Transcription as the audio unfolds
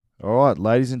All right,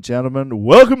 ladies and gentlemen,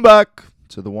 welcome back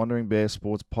to the Wandering Bear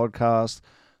Sports Podcast,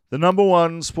 the number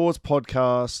one sports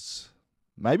podcast,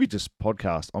 maybe just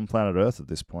podcast on planet Earth at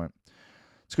this point.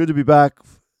 It's good to be back.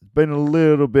 It's been a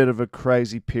little bit of a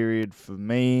crazy period for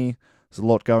me. There's a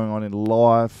lot going on in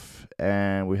life,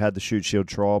 and we had the Shoot Shield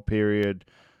trial period.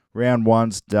 Round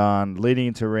one's done, leading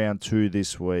into round two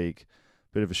this week.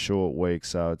 Bit of a short week,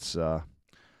 so it's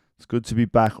good to be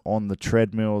back on the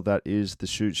treadmill that is the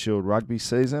Shoot Shield rugby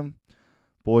season.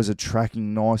 Boys are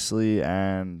tracking nicely,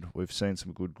 and we've seen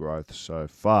some good growth so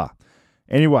far.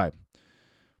 Anyway,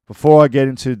 before I get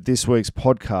into this week's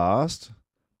podcast,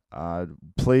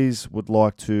 please would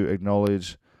like to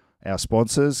acknowledge our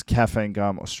sponsors, Caffeine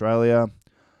Gum Australia.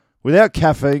 Without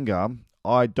caffeine gum,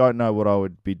 I don't know what I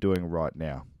would be doing right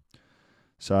now.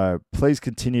 So please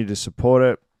continue to support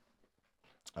it.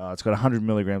 It's got 100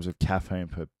 milligrams of caffeine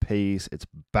per piece. It's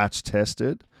batch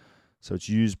tested, so it's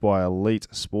used by elite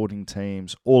sporting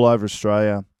teams all over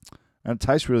Australia, and it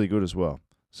tastes really good as well.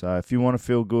 So if you want to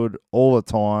feel good all the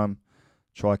time,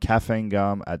 try caffeine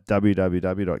gum at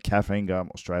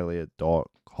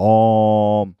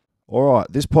www.caffeinegumaustralia.com. All right,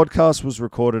 this podcast was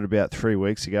recorded about 3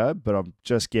 weeks ago, but I'm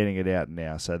just getting it out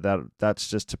now. So that's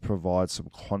just to provide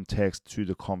some context to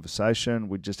the conversation.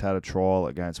 We just had a trial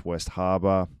against West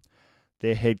Harbour.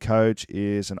 Their head coach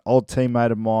is an old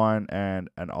teammate of mine and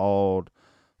an old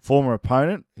former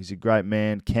opponent. He's a great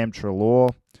man,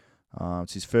 Treloar.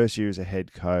 It's his first year as a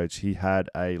head coach. He had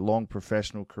a long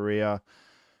professional career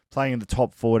playing in the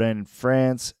top 14 in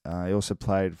France. He also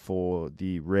played for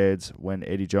the Reds when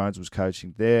Eddie Jones was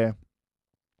coaching there.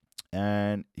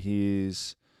 And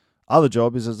his other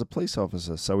job is as a police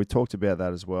officer. So we talked about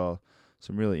that as well.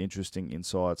 Some really interesting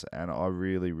insights, and I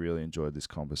really, really enjoyed this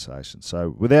conversation.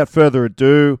 So without further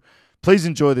ado, please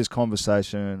enjoy this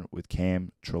conversation with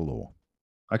Cam Treloar.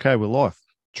 Okay, we're live.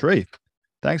 Tree,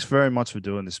 thanks very much for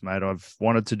doing this, mate. I've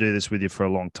wanted to do this with you for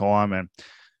a long time, and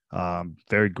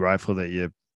very grateful that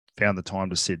you found the time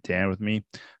to sit down with me.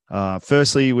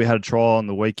 Firstly, we had a trial on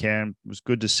the weekend. It was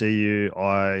good to see you.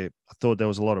 I thought there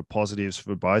was a lot of positives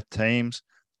for both teams.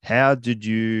 How did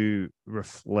you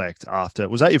reflect after?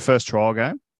 Was that your first trial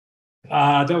game?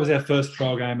 That was our first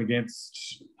trial game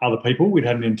against other people. We'd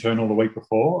had an internal the week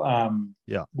before.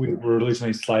 We were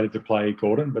originally slated to play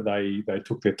Gordon, but they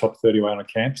took their top 30 away on a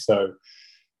camp, so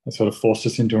it sort of forced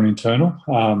us into an internal.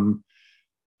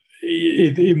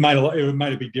 It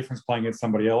made a big difference playing against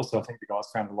somebody else. I think the guys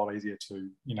found it a lot easier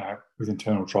to, with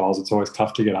internal trials, it's always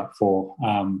tough to get up for.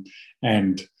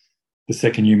 And the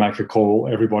second you make a call,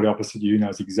 everybody opposite you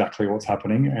knows exactly what's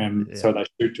happening. And so they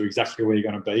shoot to exactly where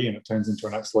you're going to be, and it turns into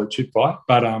an absolute shit fight.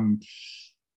 But, I think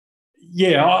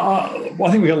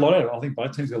we got a lot out of it. I think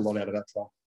both teams got a lot out of that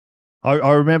trial.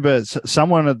 I remember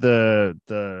someone at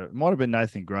the might have been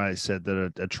Nathan Gray said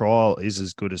that a trial is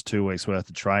as good as 2 weeks worth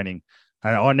of training.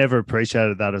 And I never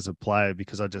appreciated that as a player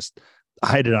because I just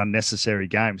hated unnecessary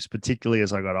games, particularly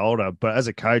as I got older. But as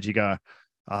a coach, you go,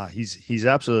 he's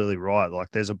absolutely right.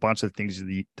 Like there's a bunch of things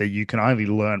that you can only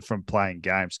learn from playing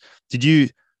games. Do you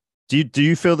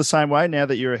feel the same way now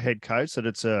that you're a head coach, that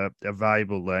it's a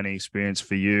valuable learning experience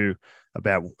for you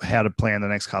about how to plan the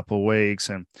next couple of weeks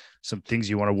and some things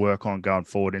you want to work on going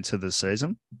forward into the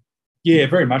season? Yeah,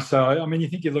 very much so. I mean, you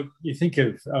think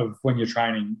of when you're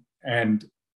training, and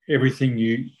everything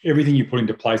you put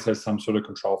into place has some sort of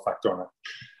control factor on it.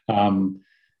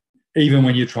 Even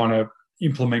when you're trying to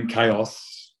implement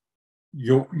chaos,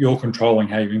 you're controlling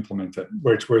how you implement it.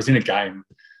 Whereas in a game,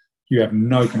 you have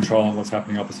no control on what's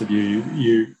happening opposite you.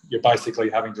 You're basically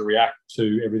having to react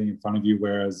to everything in front of you.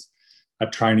 Whereas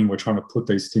at training, we're trying to put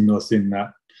these stimulus in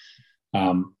that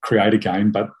create a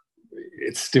game, but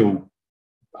it's still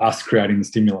us creating the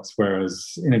stimulus.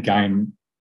 Whereas in a game,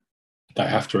 they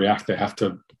have to react. They have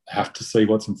to see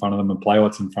what's in front of them and play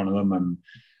what's in front of them,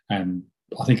 and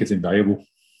I think it's invaluable.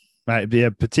 Mate, yeah,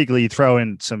 particularly you throw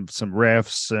in some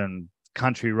refs and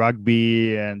country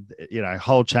rugby and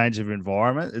whole change of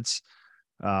environment. It's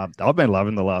I've been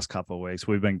loving the last couple of weeks.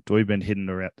 We've been hitting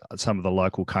around some of the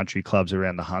local country clubs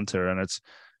around the Hunter, and it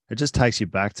just takes you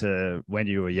back to when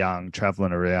you were young,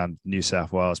 traveling around New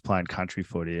South Wales playing country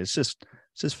footy. It's just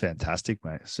fantastic,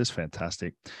 mate. It's just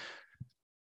fantastic.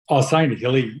 I was saying to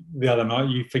Hilly the other night,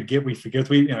 we forget we've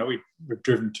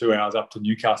driven 2 hours up to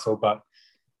Newcastle, but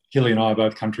Hilly and I are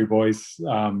both country boys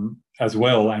as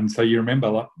well, and so you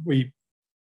remember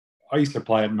I used to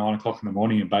play at 9 o'clock in the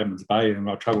morning in Batemans Bay, and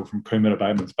I travelled from Cooma to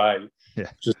Batemans Bay,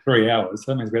 just 3 hours.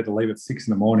 So that means we had to leave at 6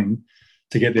 in the morning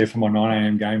to get there for my 9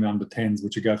 a.m. game under 10s,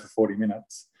 which would go for 40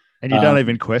 minutes. And you don't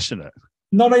even question it.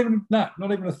 Not even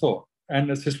a thought. and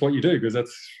it's just what you do, because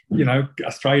that's,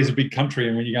 Australia's a big country,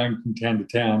 and when you're going from town to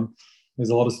town, there's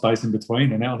a lot of space in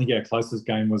between. And now I think our closest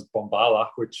game was Bombala,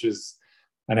 which is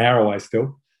an hour away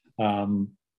still.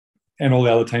 And all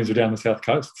the other teams are down the south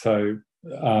coast. So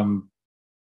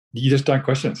you just don't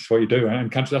question it. It's what you do.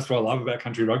 And country, that's what I love about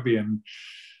country rugby. And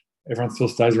everyone still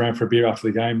stays around for a beer after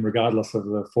the game, regardless of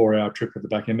the 4-hour trip at the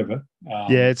back end of it.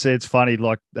 Yeah, it's funny.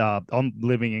 Like I'm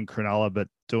living in Cronulla, but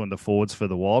doing the forwards for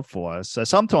the Wildfires. So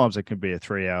sometimes it can be a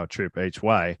 3-hour trip each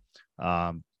way.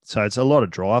 So it's a lot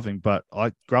of driving. But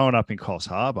growing up in Coffs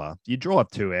Harbour, you drive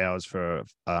 2 hours for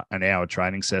an hour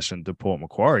training session to Port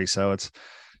Macquarie. So it's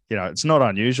not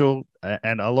unusual,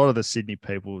 and a lot of the Sydney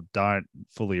people don't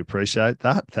fully appreciate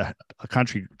that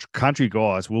country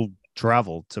guys will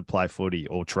travel to play footy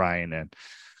or train, and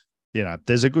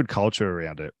there's a good culture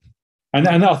around it. And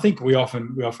I think we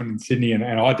often in Sydney, and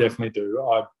I definitely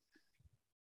do.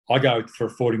 I go for a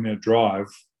 40-minute drive,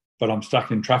 but I'm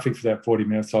stuck in traffic for that 40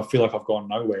 minutes, so I feel like I've gone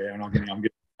nowhere, and I'm getting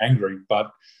angry.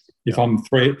 But if I'm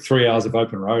 3 hours of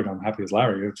open road, I'm happy as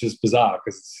Larry. It's just bizarre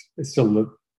because it's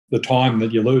still the time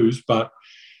that you lose, but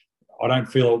I don't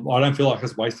feel like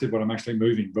it's wasted when I'm actually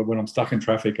moving. But when I'm stuck in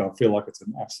traffic, I feel like it's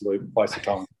an absolute waste of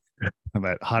time.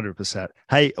 About 100%.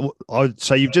 Hey,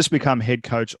 so you've just become head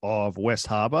coach of West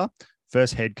Harbour,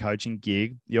 first head coaching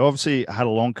gig. You obviously had a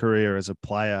long career as a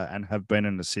player and have been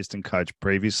an assistant coach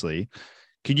previously.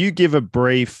 Can you give a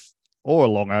brief or a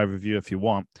long overview, if you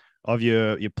want, of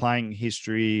your playing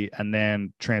history and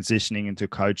then transitioning into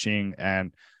coaching,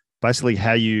 and basically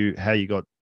how you got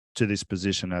to this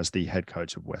position as the head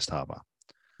coach of West Harbour?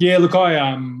 Yeah, look,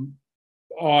 I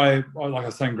like I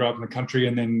was saying, grew up in the country,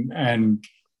 and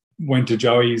went to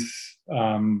Joey's,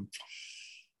 and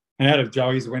out of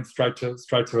Joey's went straight to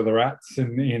the Rats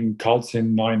in Colts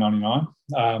in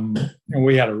 1999. And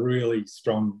we had a really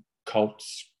strong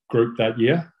Colts group that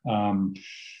year.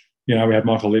 We had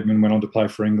Michael Littman went on to play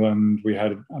for England. We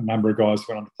had a number of guys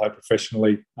who went on to play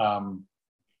professionally,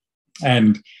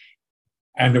 and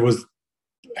it was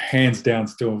hands down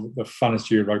still the funnest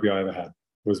year of rugby I ever had.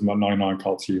 Was my 99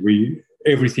 Colts year.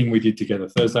 Everything we did together.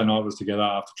 Thursday night was together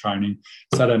after training.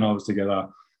 Saturday night was together.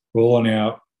 We're all on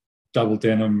our double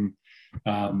denim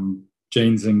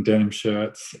jeans and denim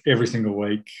shirts every single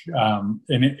week, and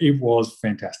it was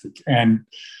fantastic. And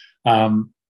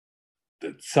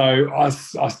so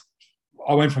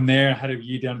I went from there. I had a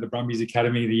year down at the Brumbies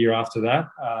Academy the year after that,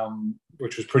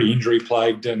 which was pretty injury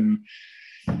plagued, and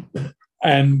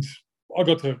I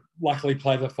got to luckily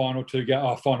play the final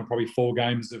probably 4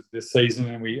 games of this season,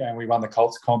 and we won the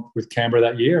Colts comp with Canberra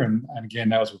that year, and again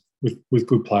that was with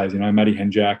good players, Matty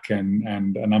Henjack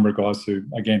and a number of guys who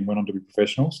again went on to be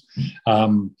professionals. Back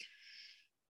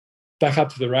up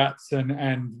to the Rats,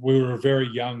 and we were a very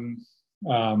young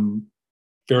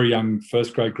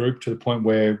first grade group, to the point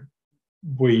where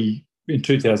we in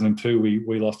 2002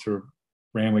 we lost to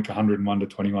round week 101 to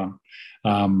 21,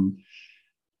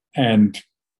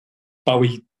 but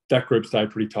that group stayed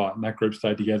pretty tight, and that group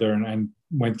stayed together and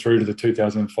went through to the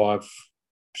 2005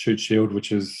 Shoot Shield,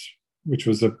 which was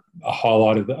a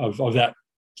highlight of that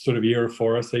sort of era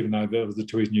for us, even though there was the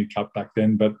Tooheys New Cup back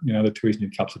then. But the Tooheys New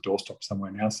Cup's a doorstop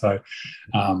somewhere now. So,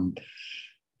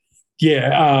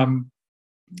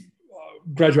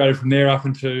 graduated from there up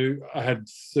into, I had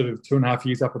sort of 2.5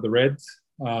 years up at the Reds,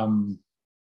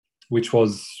 which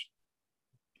was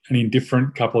an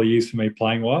indifferent couple of years for me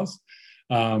playing wise.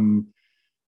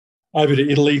 Over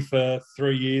to Italy for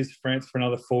 3 years, France for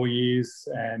another 4 years,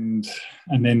 and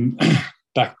then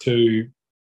back to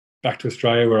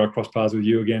Australia, where I crossed paths with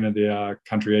you again at the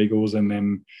Country Eagles, and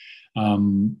then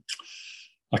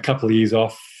a couple of years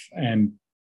off and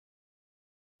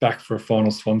back for a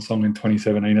final swan song in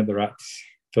 2017 at the Rats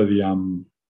for the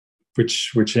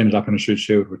which ended up in a Shoot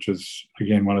Shield, which was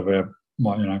again one of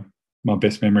my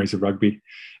best memories of rugby.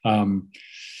 And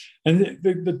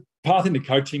the path into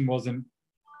coaching wasn't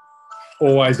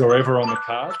always or ever on the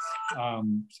cards.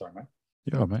 Sorry, mate.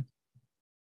 Yeah, mate.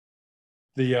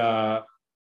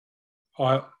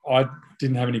 I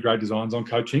didn't have any great designs on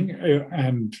coaching,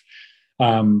 and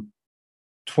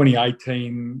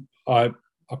 2018 I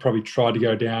probably tried to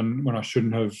go down when I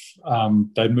shouldn't have.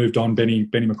 They'd moved on. Benny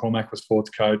McCormack was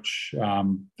sports coach.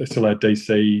 They still had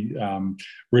DC.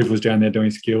 Riv was down there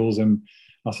doing skills, and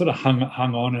I sort of hung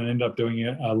on and ended up doing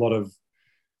a lot of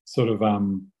sort of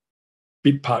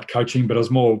bit part coaching, but it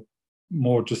was more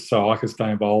just so I could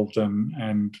stay involved,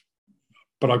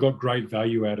 but I got great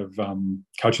value out of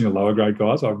coaching the lower grade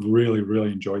guys. I really,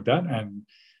 really enjoyed that, and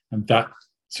that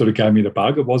sort of gave me the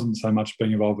bug. It wasn't so much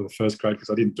being involved with the first grade because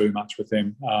I didn't do much with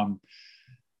them,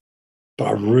 but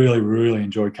I really, really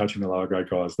enjoyed coaching the lower grade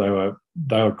guys. They were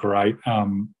great.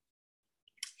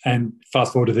 And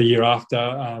fast forward to the year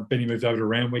after, Benny moved over to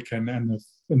Randwick, and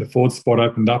the forward spot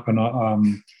opened up,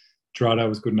 and Gerardo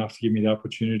was good enough to give me the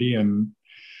opportunity. And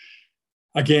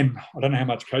again, I don't know how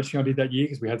much coaching I did that year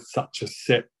because we had such a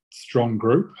set, strong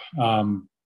group.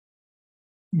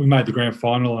 We made the grand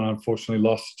final and unfortunately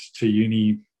lost to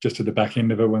Uni just at the back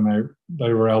end of it when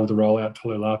they were able to roll out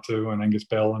Tolilatu and Angus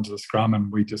Bell into the scrum,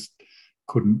 and we just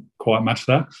couldn't quite match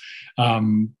that.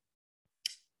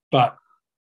 But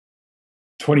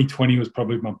 2020 was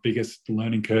probably my biggest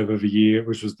learning curve of a year,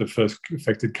 which was the first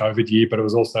affected COVID year, but it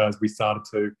was also as we started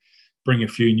to bring a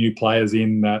few new players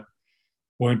in that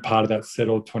weren't part of that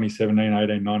settled 2017,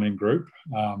 18, 19 group.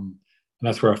 And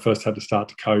that's where I first had to start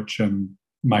to coach and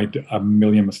made a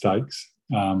million mistakes.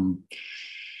 And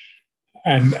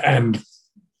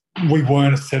we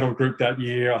weren't a settled group that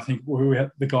year. I think we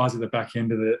had the guys at the back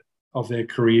end of their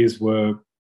careers were,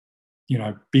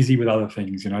 busy with other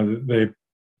things. They're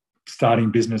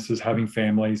starting businesses, having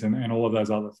families, and all of those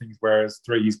other things. Whereas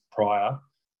 3 years prior,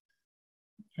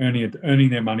 earning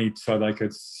their money so they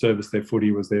could service their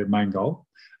footy was their main goal.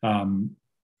 And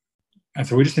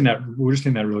so we're just in that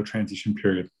real transition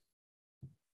period.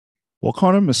 What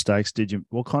kind of mistakes did you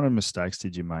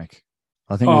make?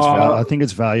 I think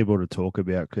it's valuable to talk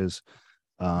about because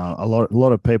a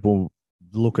lot of people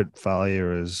look at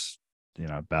failure as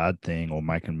a bad thing, or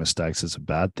making mistakes as a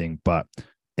bad thing, but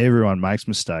everyone makes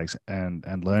mistakes,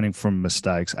 and learning from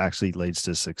mistakes actually leads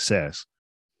to success.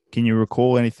 Can you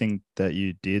recall anything that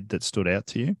you did that stood out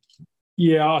to you?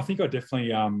 Yeah, I think I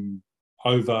definitely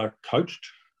over coached.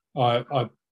 I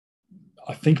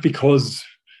think because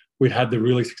we'd had the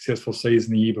really successful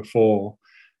season the year before,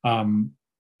 I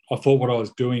thought what I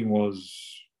was doing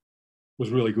was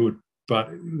really good, but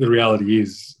the reality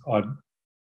is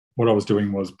what I was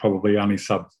doing was probably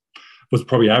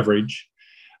average.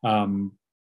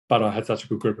 But I had such a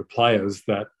good group of players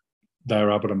that they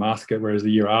were able to mask it. Whereas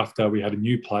the year after, we had a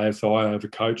new player, so I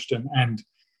overcoached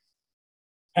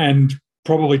and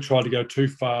probably tried to go too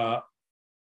far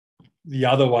the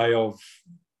other way of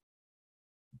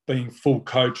being full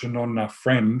coach and not enough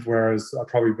friend. Whereas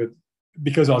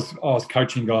because I was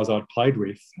coaching guys I'd played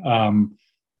with,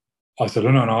 I said,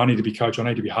 no, I need to be coach. I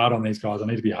need to be hard on these guys. I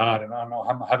need to be hard, and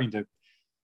I'm having to,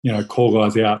 call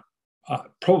guys out.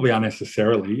 Probably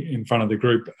unnecessarily in front of the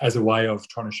group as a way of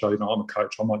trying to show, I'm a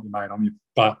coach, I'm not your mate,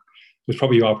 but I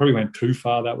probably went too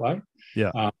far that way.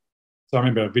 Yeah. So I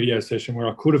remember a video session where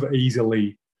I could have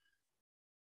easily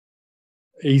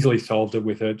solved it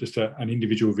with just an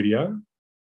individual video,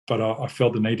 but I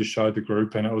felt the need to show the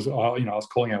group, and it was, I was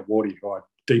calling out Wardy, who I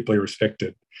deeply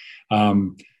respected.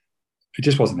 It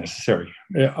just wasn't necessary.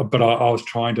 But I was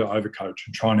trying to overcoach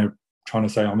and trying to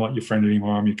say, I'm not your friend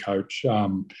anymore, I'm your coach.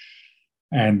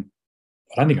 And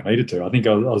I don't think I needed to. I think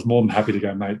I was more than happy to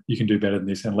go, mate, you can do better than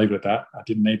this, and leave it at that. I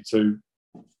didn't need to,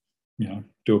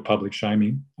 do a public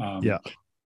shaming. Yeah.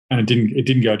 And it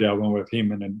didn't go down well with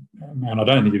him, and I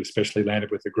don't think it especially landed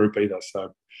with the group either.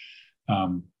 So,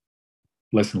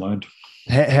 lesson learned.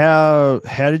 How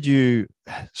did you?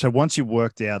 So once you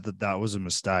worked out that was a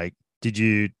mistake, did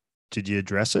you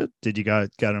address it? Did you go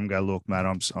to him and go, look, mate,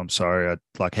 I'm sorry.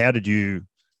 How did you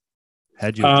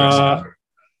address it?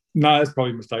 No, that's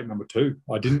probably mistake number 2.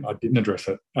 I didn't address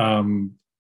it. I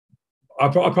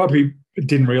probably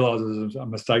didn't realise it was a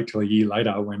mistake till a year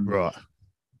later when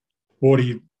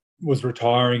Wardy was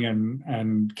retiring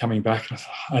and coming back,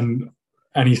 and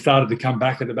he started to come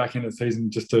back at the back end of the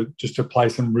season just to play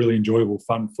some really enjoyable,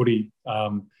 fun footy.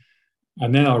 And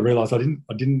then I realised I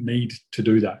didn't need to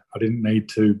do that. I didn't need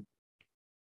to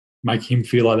make him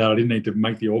feel like that. I didn't need to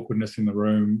make the awkwardness in the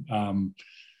room.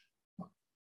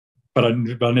 But I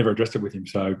never addressed it with him.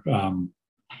 So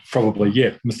probably,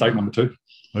 mistake number 2.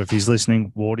 Well, if he's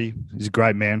listening, Wardy, he's a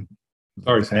great man.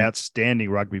 Sorry, Sam. Outstanding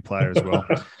rugby player as well.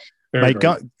 Mate,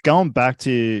 going back to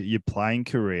your playing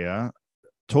career,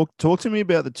 talk to me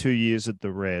about the 2 years at the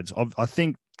Reds. I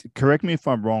think, correct me if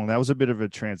I'm wrong, that was a bit of a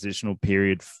transitional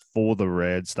period for the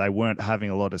Reds. They weren't having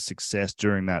a lot of success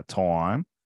during that time.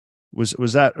 Was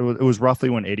that? It was roughly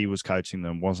when Eddie was coaching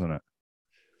them, wasn't it?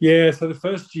 Yeah, so the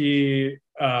first year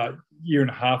and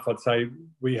a half, I'd say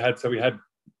we had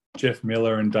Jeff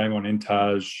Miller and Damon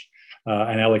Entage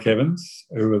and Alec Evans,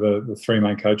 who were the 3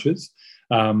 main coaches.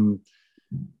 I'd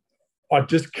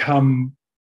done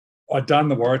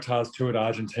the Waratahs tour to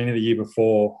Argentina the year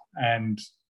before, and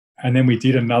then we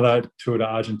did another tour to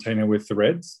Argentina with the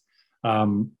Reds. I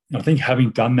think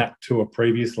having done that tour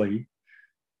previously,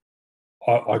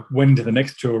 I went into the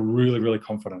next tour really, really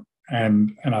confident.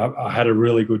 And I had a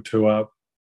really good tour.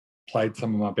 played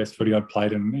some of my best footy I'd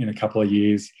played in a couple of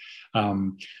years. They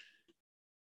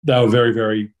were very,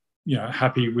 very,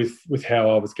 happy with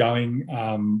how I was going.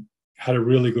 Had a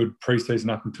really good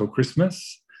preseason up until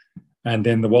Christmas, and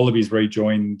then the Wallabies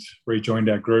rejoined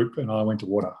our group, and I went to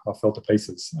water. I fell to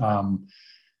pieces.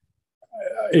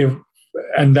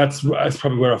 And that's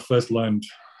probably where I first learned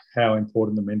how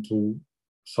important the mental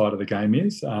side of the game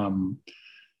is, and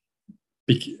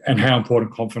how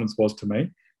important confidence was to me.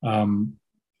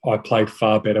 I played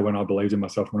far better when I believed in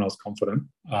myself, when I was confident.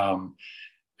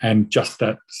 And just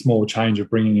that small change of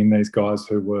bringing in these guys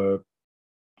who were,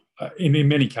 in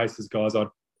many cases, guys I'd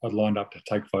lined up to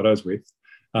take photos with,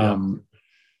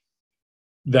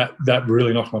 that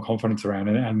really knocked my confidence around.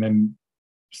 And then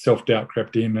self-doubt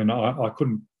crept in, and I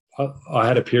couldn't. I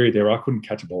had a period there where I couldn't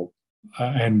catch a ball,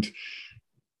 and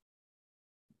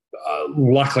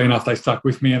luckily enough, they stuck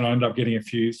with me, and I ended up getting a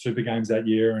few super games that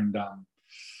year. And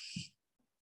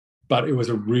but it was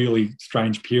a really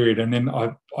strange period. And then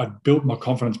I built my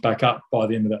confidence back up by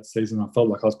the end of that season. I felt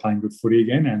like I was playing good footy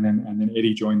again. And then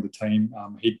Eddie joined the team.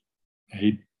 He'd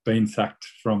been sacked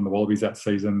from the Wallabies that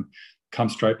season, come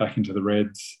straight back into the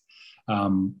Reds. I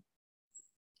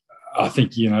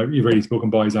think, you read his book,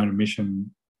 and by his own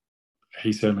admission,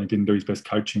 he certainly didn't do his best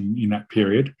coaching in that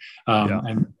period.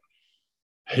 And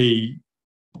he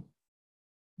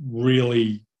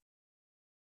really,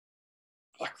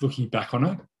 like, looking back on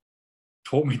it,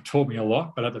 taught me a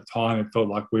lot. But at the time, it felt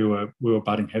like we were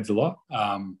butting heads a lot.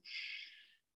 And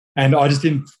I just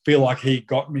didn't feel like he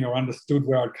got me or understood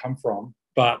where I'd come from.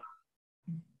 But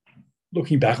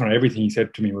looking back on it, everything he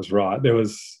said to me was right. There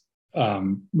was,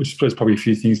 which there's probably a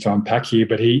few things to unpack here,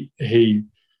 but he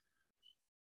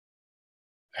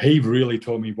really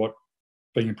taught me what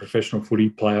being a professional footy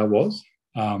player was,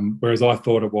 whereas I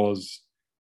thought it was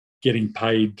getting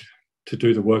paid to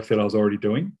do the work that I was already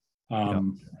doing.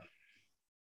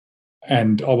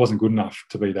 And I wasn't good enough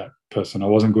to be that person. I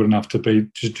wasn't good enough to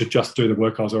just do the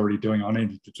work I was already doing. I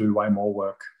needed to do way more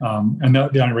work. And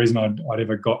the only reason I'd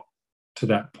ever got to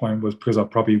that point was because I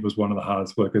probably was one of the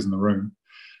hardest workers in the room.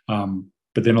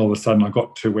 But then all of a sudden I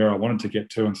got to where I wanted to get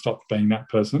to and stopped being that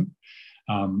person.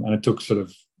 And it took sort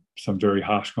of some very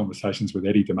harsh conversations with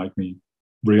Eddie to make me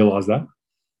realise that.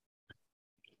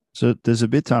 So there's a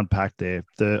bit to unpack there.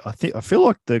 I feel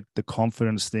like the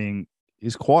confidence thing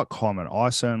is quite common.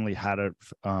 I certainly had it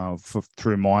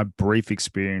through my brief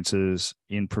experiences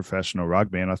in professional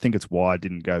rugby, and I think it's why I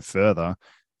didn't go further,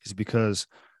 is because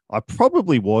I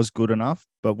probably was good enough,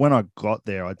 but when I got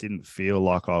there, I didn't feel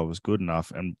like I was good enough,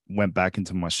 and went back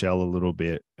into my shell a little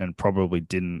bit, and probably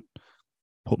didn't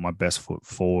put my best foot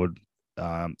forward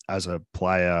as a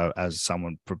player, as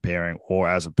someone preparing, or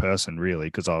as a person, really,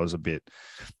 because I was a bit.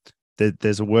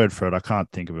 There's a word for it. I can't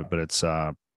think of it, but it's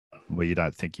where you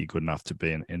don't think you're good enough to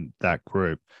be in that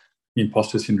group.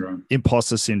 Imposter syndrome.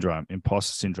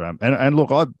 And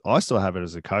look, I still have it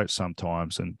as a coach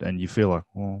sometimes, and you feel like,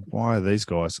 well, why are these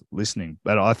guys listening?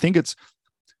 But I think it's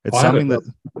something that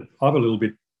I have a little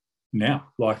bit now.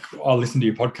 Like, I listen to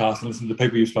your podcast and listen to the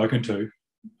people you've spoken to,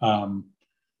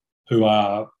 who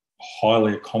are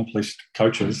highly accomplished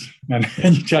coaches, and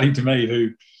you're chatting to me,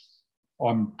 who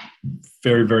I'm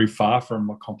very, very far from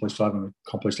accomplished. I haven't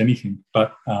accomplished anything.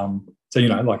 But so,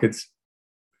 like, it's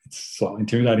slightly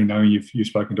intimidating knowing you've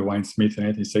spoken to Wayne Smith and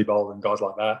Anthony Seibold and guys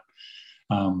like that.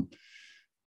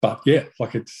 But yeah,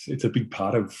 like, it's a big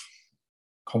part of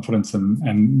confidence,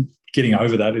 and getting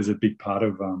over that is a big part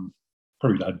of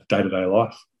probably day-to-day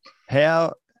life.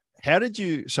 How did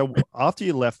you? So after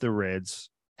you left the Reds,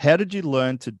 how did you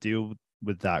learn to deal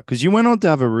with that? Because you went on to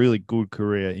have a really good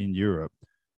career in Europe,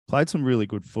 played some really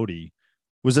good footy.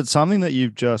 Was it something that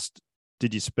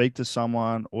did you speak to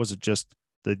someone, or was it just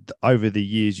that over the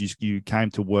years you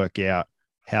came to work out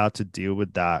how to deal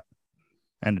with that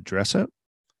and address it?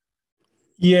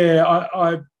 Yeah,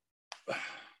 I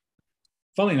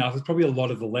funnily enough, it's probably a lot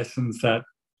of the lessons that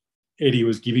Eddie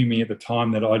was giving me at the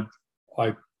time that I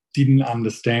didn't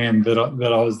understand, that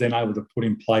I was then able to put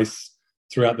in place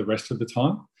throughout the rest of the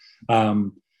time.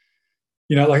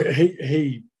 Like,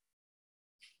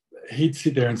 he'd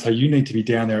sit there and say, you need to be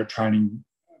down there at training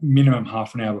minimum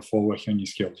half an hour before working on your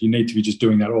skills. You need to be just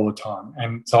doing that all the time.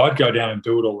 And so I'd go down and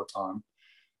do it all the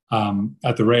time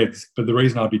at the Reds. But the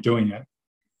reason I'd be doing it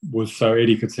was so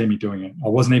Eddie could see me doing it. I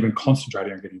wasn't even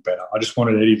concentrating on getting better. I just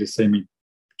wanted Eddie to see me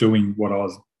doing what I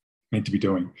was meant to be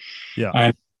doing. Yeah.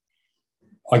 And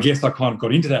I guess I kind of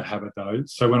got into that habit, though.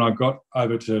 So when I got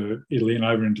over to Italy and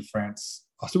over into France,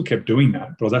 I still kept doing that,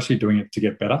 but I was actually doing it to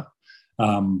get better.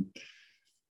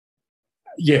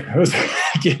 It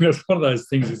was one of those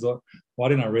things. Is like, why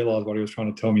didn't I realise what he was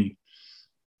trying to tell me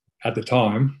at the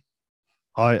time?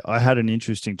 I had an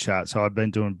interesting chat. So I've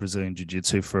been doing Brazilian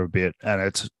Jiu-Jitsu for a bit, and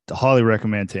it's highly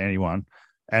recommend to anyone.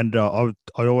 And I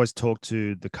always talk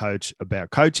to the coach about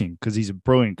coaching because he's a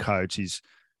brilliant coach. He's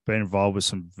been involved with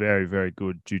some very, very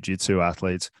good Jiu-Jitsu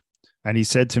athletes. And he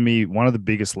said to me, one of the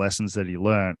biggest lessons that he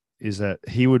learned is that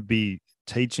he would be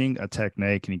teaching a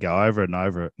technique and he'd go over it and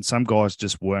over it. And some guys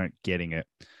just weren't getting it.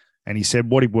 And he said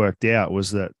what he worked out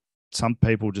was that some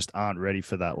people just aren't ready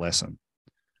for that lesson.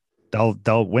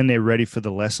 They'll when they're ready for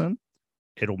the lesson,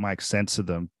 it'll make sense to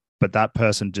them. But that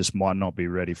person just might not be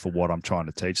ready for what I'm trying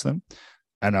to teach them.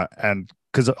 And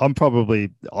because I'm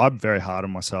very hard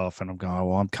on myself and I'm going, oh,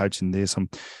 well, I'm coaching this.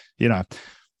 They're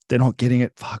not getting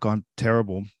it. Fuck, I'm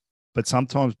terrible. But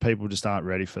sometimes people just aren't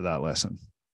ready for that lesson.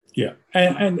 Yeah.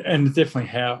 And definitely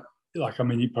how,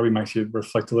 it probably makes you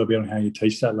reflect a little bit on how you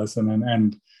teach that lesson.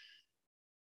 And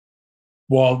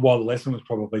while the lesson was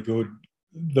probably good,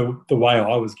 the way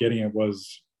I was getting it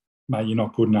was, mate, you're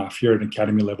not good enough. You're at an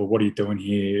academy level. What are you doing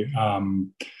here?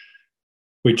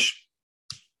 Which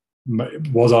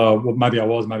was maybe I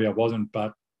was, maybe I wasn't,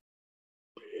 but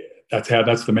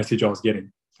that's the message I was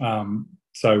getting.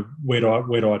 So where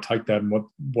do I take that, and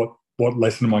what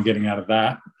lesson am I getting out of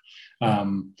that?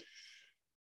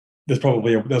 There's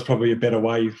probably a better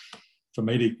way for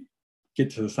me to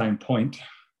get to the same point.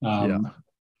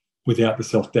 Without the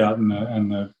self-doubt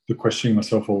and the questioning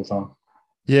myself all the time.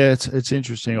 Yeah, it's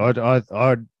interesting. I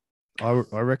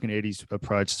reckon Eddie's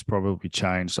approach has probably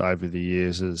changed over the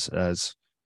years as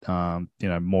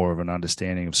more of an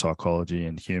understanding of psychology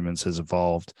and humans has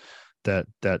evolved. That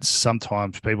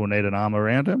sometimes people need an arm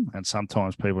around them, and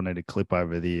sometimes people need a clip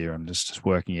over the ear, and just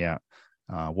working out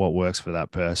what works for that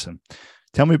person.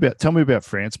 Tell me about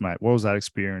France, mate. What was that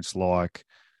experience like?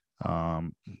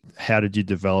 How did you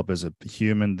develop as a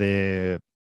human there?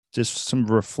 Just some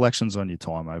reflections on your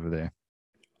time over there.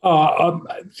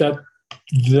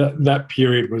 That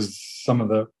period was some of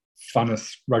the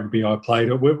funnest rugby I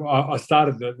played. I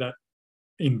started that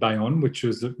in Bayonne, which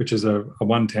is a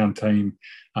one-town team.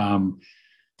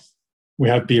 We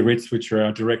have Biarritz, which are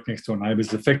our direct next door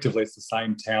neighbours. Effectively, it's the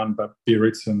same town, but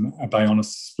Biarritz and Bayonne are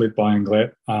split by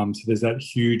Anglet. So there's that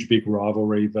huge, big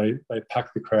rivalry. They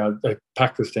pack the crowd, they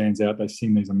pack the stands out. They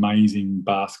sing these amazing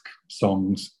Basque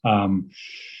songs.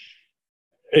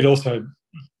 It also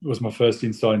was my first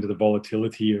insight into the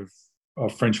volatility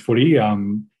of French footy.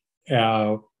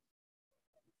 Our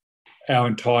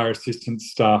entire assistant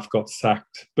staff got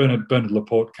sacked. Bernard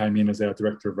Laporte came in as our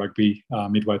director of rugby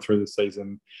midway through the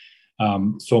season.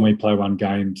 Saw me play one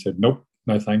game, said, nope,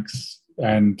 no thanks,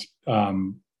 and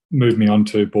moved me on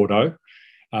to Bordeaux,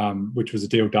 which was a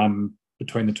deal done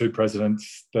between the two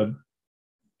presidents that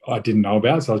I didn't know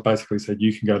about. So I was basically said,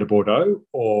 you can go to Bordeaux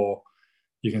or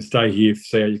you can stay here,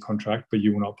 see out your contract, but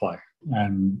you will not play.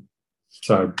 And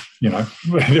so,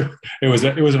 it was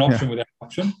an option without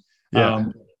option. Yeah.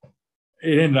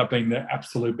 It ended up being the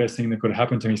absolute best thing that could have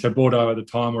happened to me. So Bordeaux at the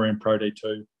time were in Pro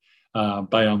D2.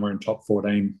 Bayonne were in top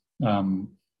 14. I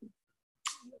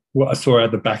saw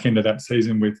at the back end of that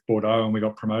season with Bordeaux, and we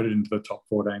got promoted into the top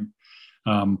 14.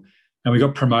 And we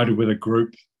got promoted with a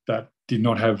group that did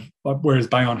not have, whereas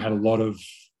Bayonne had a lot of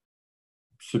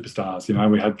superstars.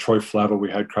 We had Troy Flavel,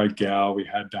 we had Craig Gow, we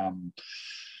had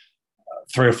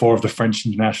 3 or 4 of the French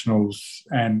internationals,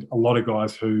 and a lot of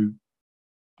guys who,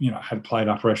 had played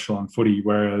upper echelon footy,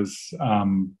 whereas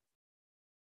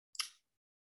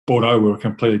Bordeaux were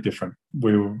completely different.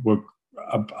 We were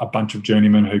a bunch of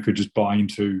journeymen who could just buy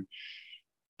into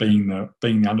being the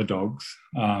underdogs.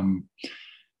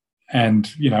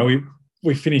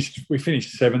 We finished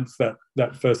 7th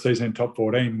that first season in top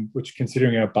 14, which,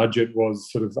 considering our budget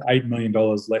was sort of $8 million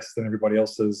less than everybody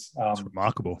else's. It's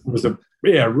remarkable. It was a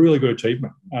really good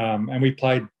achievement. And we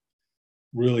played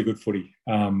really good footy.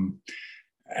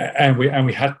 And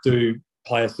we had to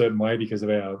play a certain way because of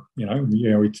our,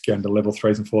 we'd go into level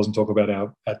 3s and 4s and talk about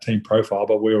our team profile,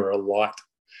 but we were a light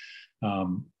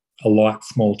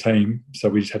small team, so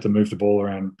we just had to move the ball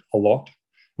around a lot,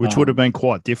 which would have been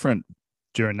quite different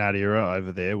during that era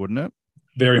over there, wouldn't it?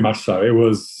 Very much so. It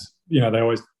was,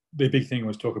 their big thing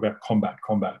was talk about combat.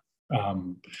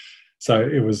 So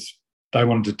it was, they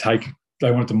wanted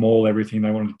to maul everything.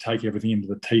 They wanted to take everything into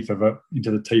the teeth of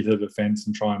the defence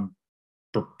and try and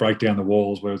break down the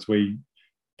walls, whereas we,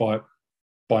 by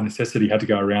necessity, had to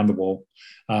go around the wall.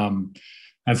 And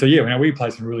so, we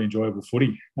played some really enjoyable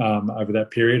footy over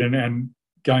that period. And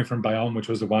going from Bayonne, which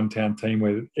was a one-town team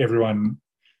where everyone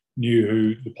knew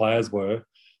who the players were,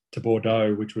 to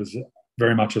Bordeaux, which was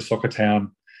very much a soccer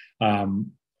town,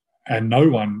 and no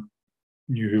one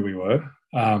knew who we were.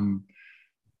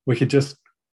 We could just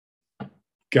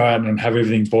go out and have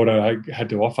everything Bordeaux had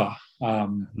to offer.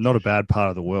 Not a bad part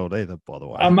of the world either, by the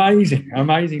way.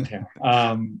 Amazing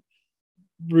town.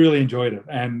 Really enjoyed it,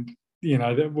 and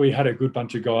we had a good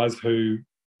bunch of guys who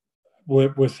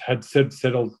had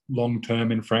settled long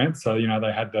term in France. So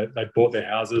they bought their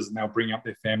houses and they'll bring up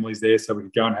their families there, so we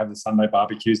could go and have the Sunday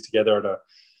barbecues together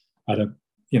at an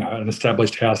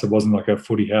established house. It wasn't like a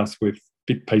footy house with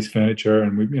big piece furniture,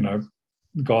 and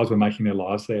guys were making their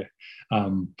lives there. I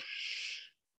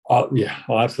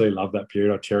absolutely love that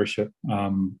period. I cherish it.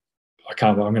 I'm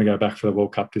going to go back for the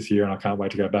World Cup this year, and I can't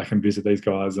wait to go back and visit these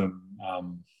guys. And I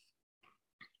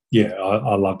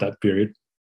love that period.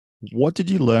 What did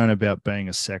you learn about being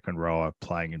a second rower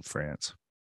playing in France?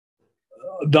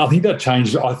 I think that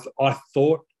changed. I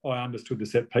thought I understood the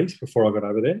set piece before I got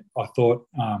over there. I thought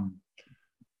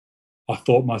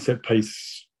my set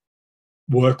piece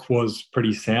work was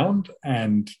pretty sound,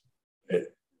 and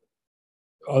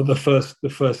the first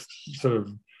sort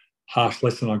of harsh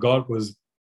lesson I got was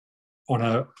on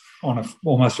a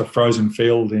almost a frozen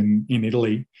field in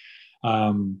Italy,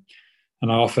 and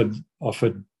I offered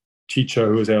Chicho,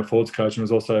 who was our forwards coach and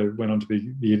went on to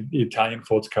be the Italian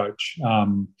forwards coach,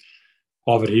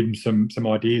 offered him some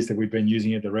ideas that we'd been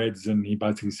using at the Reds, and he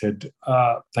basically said,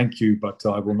 "Thank you, but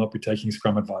I will not be taking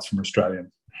scrum advice from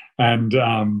Australian." And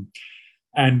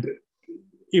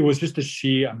it was just the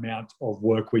sheer amount of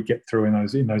work we get through in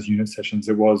those unit sessions.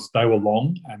 They were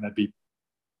long, and they'd be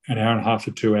an hour and a half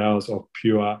to 2 hours of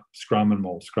pure scrum and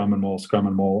maul.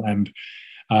 And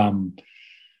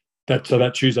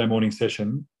that Tuesday morning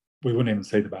session, we wouldn't even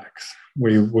see the backs.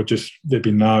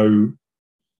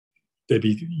 There'd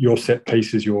be your set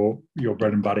piece is your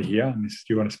bread and butter here, and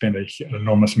you're going to spend an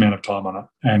enormous amount of time on it.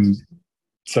 And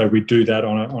so we'd do that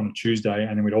on a Tuesday,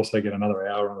 and then we'd also get another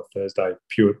hour on a Thursday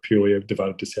purely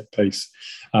devoted to set piece,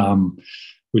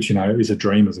 which is a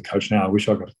dream as a coach now. I wish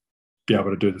I could be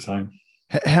able to do the same.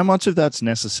 How much of that's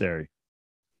necessary?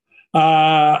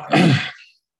 To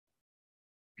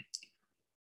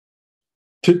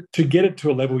get it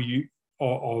to a level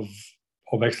of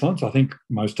excellence, I think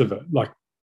most of it,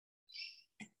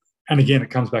 and again, it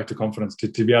comes back to confidence. To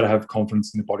be able to have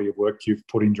confidence in the body of work you've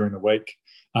put in during the week.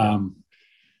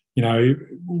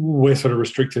 We're sort of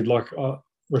restricted to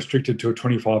a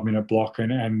 25-minute block,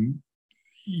 and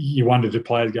you wonder, do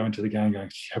players go into the game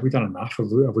going, have we done enough?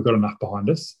 Have we got enough behind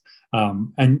us?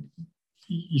 And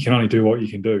you can only do what you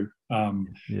can do.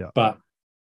 But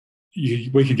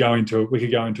we could go into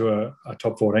a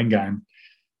top 14 game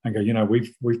and go,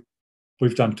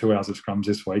 we've done 2 hours of scrums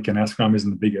this week, and our scrum isn't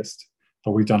the biggest,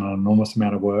 but we've done an enormous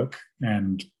amount of work,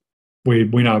 and we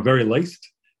know at very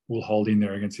least we'll hold in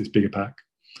there against this bigger pack.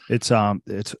 It's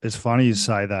funny you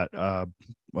say that.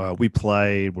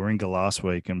 We're in last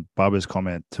week, and Bubba's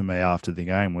comment to me after the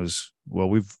game was, well,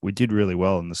 we did really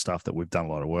well in the stuff that we've done a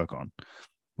lot of work on,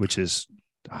 which is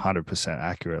 100%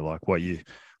 accurate. Like what you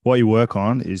work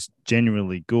on is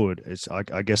genuinely good. It's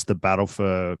I guess the battle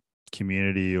for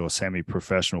community or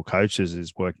semi-professional coaches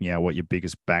is working out what your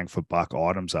biggest bang for buck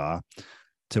items are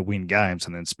to win games,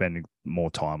 and then spending more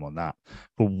time on that.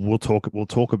 But we'll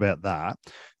talk about that.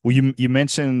 Well, you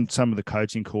mentioned some of the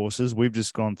coaching courses. We've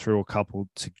just gone through a couple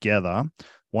together.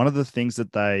 One of the things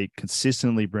that they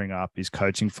consistently bring up is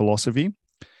coaching philosophy.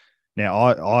 Now,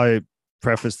 I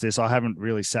preface this, I haven't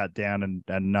really sat down and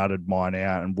nutted mine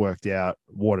out and worked out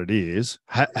what it is.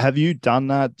 Have you done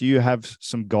that? Do you have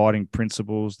some guiding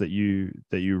principles that you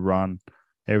run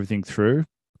everything through?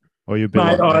 Or you're a bit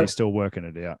like me, still working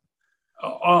it out?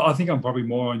 I think I'm probably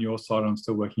more on your side. I'm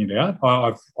still working it out.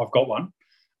 I've got one.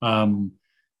 Mine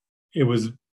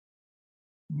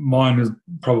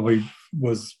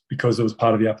was because it was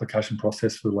part of the application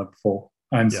process for the level 4.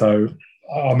 And so,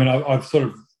 I've sort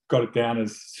of got it down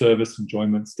as service,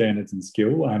 enjoyment, standards, and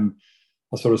skill. And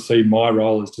I sort of see my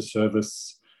role as to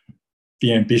service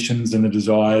the ambitions and the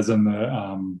desires and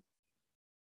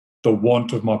the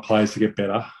want of my players to get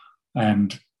better.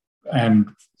 And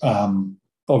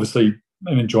obviously,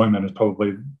 an enjoyment is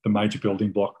probably the major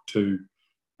building block to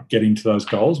getting to those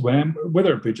goals.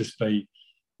 Whether it be just be,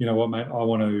 you know what, mate, I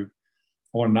want to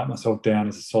nut myself down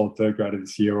as a solid third grader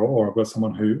this year, or I've got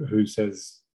someone who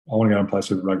says I want to go and play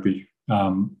Super Rugby.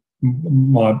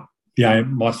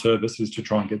 My service is to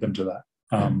try and get them to that.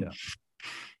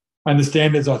 And the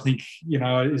standards, I think,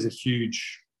 is a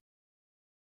huge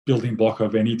building block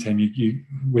of any team. You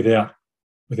without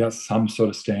some sort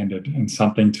of standard and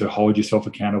something to hold yourself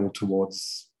accountable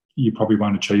towards, you probably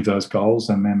won't achieve those goals.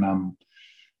 And then,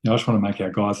 I just want to make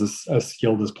our guys as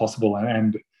skilled as possible.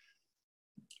 And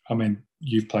I mean,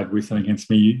 you've played with and against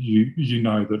me. You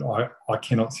know that I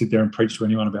cannot sit there and preach to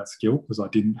anyone about skill because I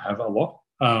didn't have a lot.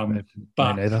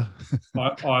 But neither.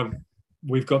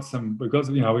 we've got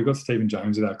Stephen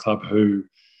Jones at our club who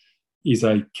is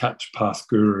a catch pass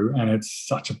guru, and it's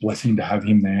such a blessing to have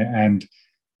him there. And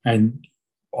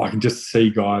I can just see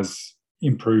guys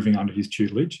improving under his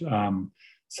tutelage.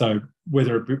 So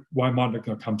whether it might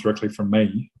not come directly from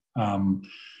me,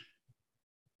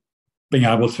 being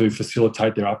able to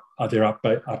facilitate their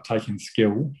uptake in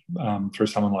skill through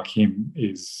someone like him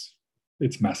it's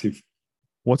massive.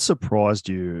 What surprised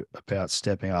you about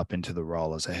stepping up into the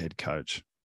role as a head coach?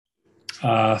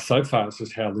 So far, it's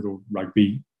just how little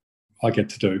rugby I get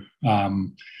to do.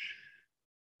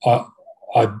 I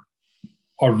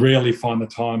rarely find the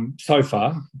time so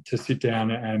far to sit down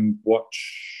and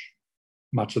watch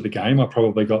much of the game. I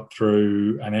probably got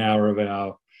through an hour of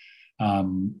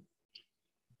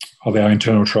our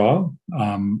internal trial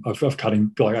of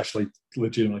cutting, like actually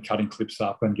legitimately cutting clips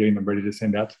up and getting them ready to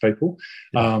send out to people.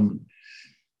 Yeah.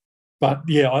 But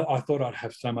yeah, I thought I'd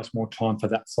have so much more time for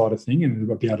that side of thing,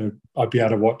 and I'd be able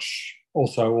to watch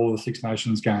also all the Six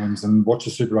Nations games and watch the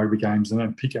Super Rugby games and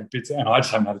then pick up bits. And I just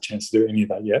haven't had a chance to do any of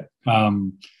that yet.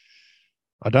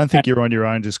 I don't think you're on your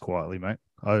own just quietly, mate.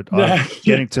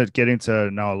 Getting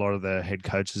to know a lot of the head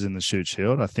coaches in the Shoot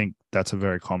Shield, I think that's a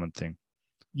very common thing.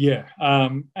 Yeah,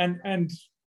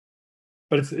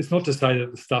 but it's not to say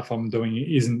that the stuff I'm doing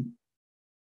isn't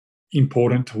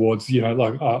important towards,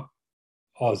 like I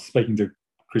was speaking to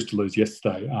Chris Deleuze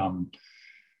yesterday.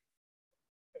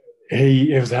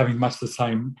 He was having much the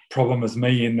same problem as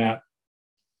me in that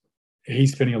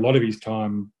he's spending a lot of his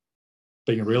time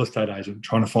being a real estate agent,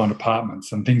 trying to find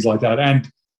apartments and things like that.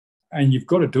 And you've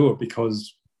got to do it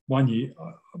because we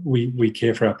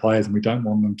care for our players and we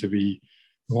want them to be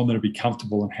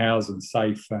comfortable and housed and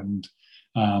safe. And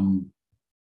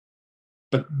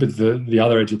but the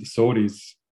other edge of the sword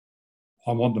is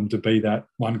I want them to be that,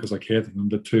 one, because I care for them,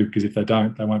 but two, because if they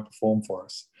don't, they won't perform for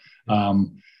us.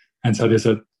 And so there's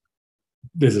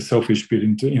a selfish bit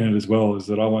in it as well, is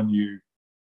that I want you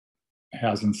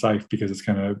housed and safe because it's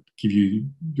going to give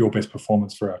you your best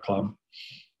performance for our club.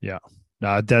 Yeah.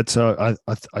 No, that's I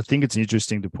think it's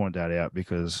interesting to point that out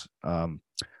because I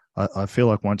feel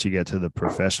like once you get to the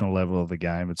professional level of the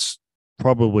game, it's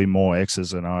probably more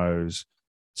X's and O's.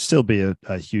 Still be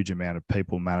a huge amount of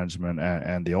people management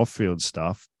and the off-field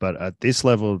stuff. But at this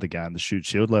level of the game, the Shoot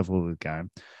Shield level of the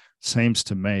game, seems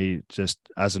to me, just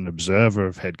as an observer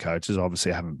of head coaches,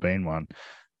 obviously I haven't been one,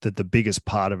 that the biggest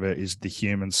part of it is the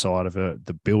human side of it,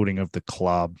 the building of the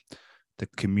club, the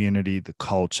community, the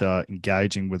culture,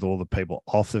 engaging with all the people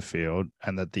off the field,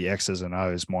 and that the X's and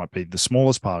O's might be the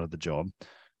smallest part of the job,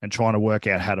 and trying to work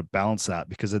out how to balance that,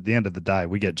 because at the end of the day,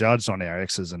 we get judged on our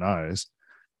X's and O's,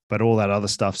 but all that other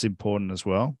stuff's important as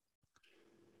well.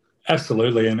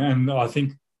 Absolutely. And I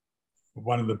think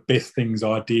one of the best things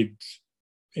I did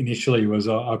initially was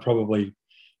our offices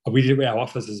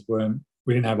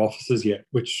we didn't have offices yet,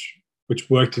 which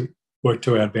worked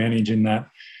to our advantage in that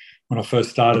when I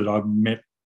first started, I met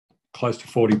close to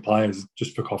 40 players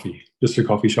just for coffee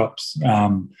shops.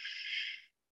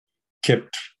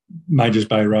 Kept Majors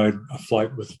Bay Road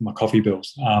afloat with my coffee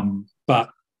bills. But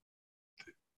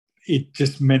it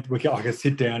just meant I could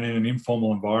sit down in an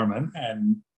informal environment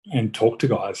and talk to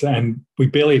guys. And we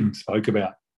barely even spoke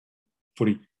about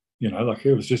footy.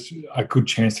 It was just a good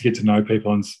chance to get to know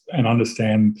people and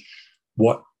understand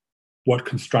what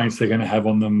constraints they're going to have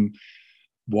on them,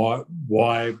 why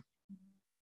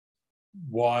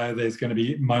there's going to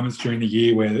be moments during the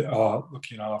year where,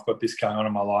 I've got this going on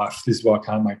in my life. This is why I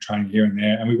can't make training here and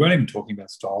there. And we weren't even talking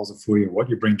about styles of footy or what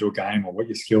you bring to a game or what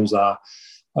your skills are.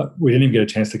 We didn't even get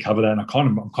a chance to cover that. And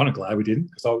I'm kind of glad we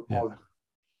didn't, because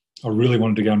I really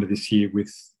wanted to go into this year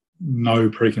with no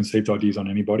preconceived ideas on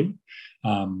anybody.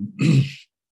 And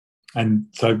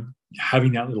so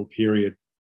having that little period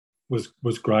was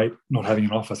great. Not having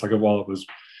an office, while it was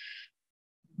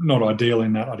not ideal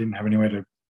in that I didn't have anywhere to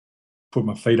put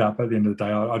my feet up, at the end of the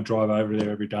day, I'd drive over there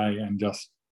every day and just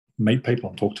meet people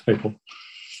and talk to people.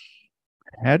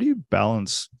 How do you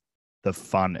balance the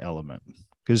fun element?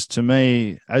 Because to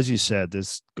me, as you said,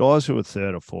 there's guys who are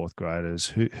third or fourth graders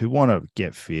who want to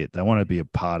get fit. They want to be a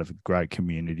part of a great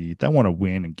community. They want to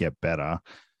win and get better.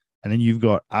 And then you've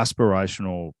got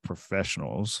aspirational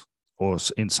professionals, or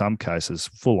in some cases,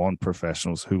 full-on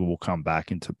professionals who will come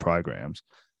back into programs.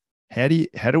 How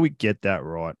do we get that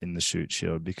right in the Shoot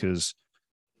Shield? Because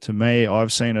to me,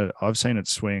 I've seen it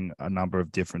swing a number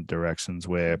of different directions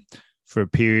where for a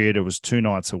period it was 2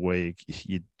 nights a week.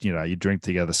 You drink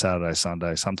together Saturday,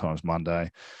 Sunday, sometimes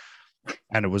Monday,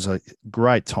 and it was a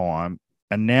great time.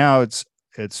 And now it's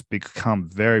become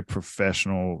very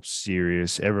professional,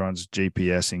 serious. Everyone's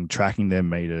GPSing, tracking their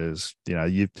meters.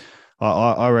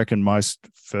 I reckon most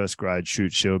first grade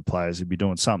shoot shield players would be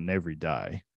doing something every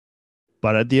day.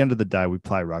 But at the end of the day, we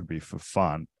play rugby for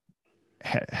fun.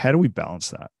 How do we balance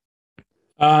that?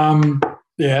 Yeah,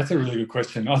 that's a really good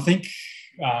question. I think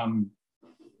at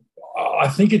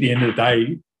the end of the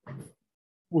day,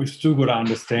 we've still got to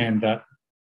understand that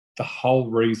the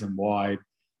whole reason why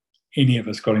any of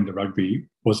us got into rugby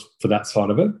was for that side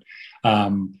of it.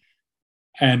 And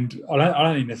I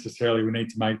don't think necessarily we need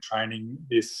to make training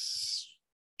this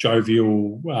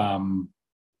jovial,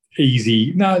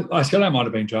 easy. No, I still don't mind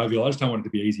it being jovial. I just don't want it to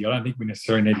be easy. I don't think we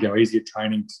necessarily need to go easy at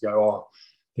training to go, oh,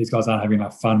 these guys aren't having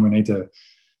enough fun. We need to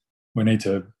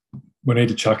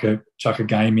chuck a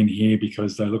game in here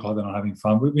because they look like they're not having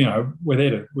fun. We're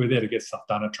there to get stuff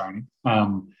done at training.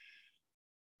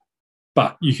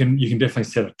 But you can definitely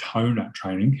set a tone at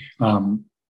training, a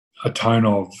tone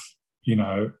of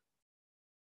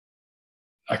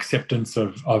acceptance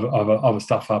of a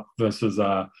stuff up versus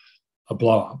a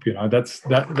blow up.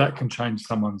 That can change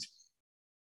someone's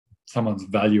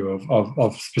value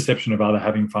of perception of either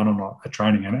having fun or not at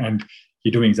training, and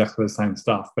you're doing exactly the same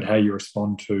stuff, but how you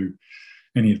respond to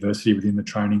any adversity within the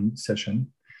training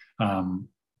session can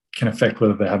affect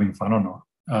whether they're having fun or not.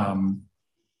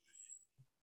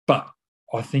 But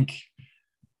I think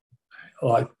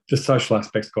like the social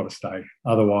aspect's got to stay.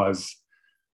 Otherwise,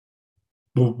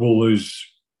 we'll lose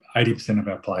 80% of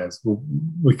our players.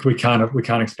 We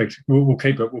can't expect. We'll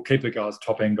keep it. We'll keep the guys,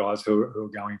 top end guys who are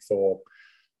going for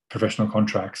professional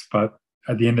contracts. But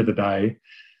at the end of the day,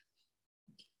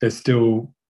 there's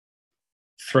still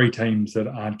 3 teams that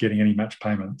aren't getting any match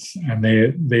payments, and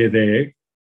they're there,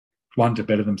 one, to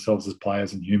better themselves as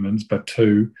players and humans, but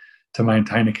 2, to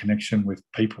maintain a connection with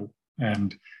people.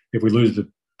 And if we lose the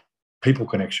people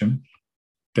connection,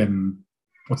 then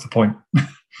what's the point?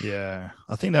 Yeah,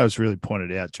 I think that was really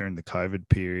pointed out during the COVID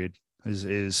period.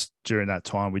 Is during that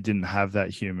time we didn't have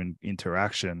that human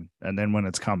interaction, and then when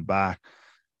it's come back,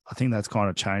 I think that's kind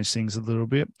of changed things a little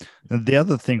bit. And the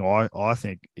other thing I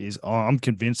think is, I'm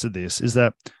convinced of this, is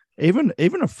that even a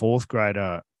 4th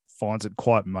grader finds it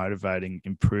quite motivating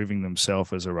improving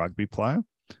themselves as a rugby player.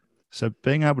 So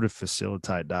being able to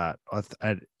facilitate that,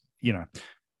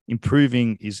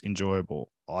 improving is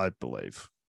enjoyable, I believe.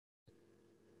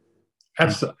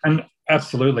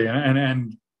 Absolutely.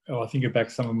 And I think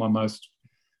about some of my most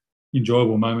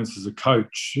enjoyable moments as a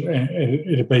coach.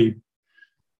 It'd be,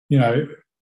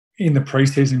 in the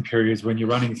preseason periods when you're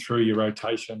running through your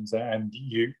rotations, and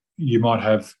you might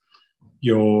have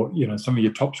some of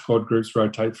your top squad groups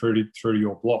rotate through to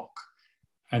your block,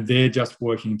 and they're just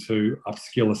working to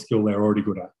upskill a skill they're already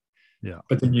good at. Yeah.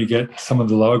 But then you get some of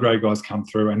the lower grade guys come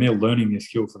through and they're learning their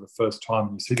skill for the first time,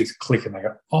 and you see this click and they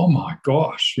go, oh my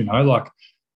gosh, I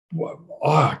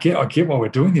get why we're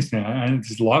doing this now. And it's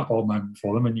this light bulb moment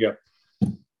for them, and you go,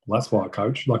 well, that's why I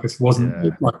coach. Like it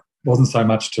wasn't so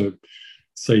much to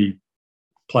see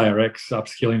player X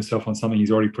upskill himself on something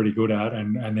he's already pretty good at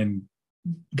and then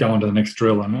go on to the next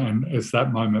drill. And it's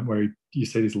that moment where you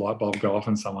see this light bulb go off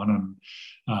in someone.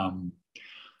 And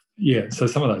so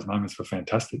some of those moments were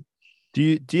fantastic.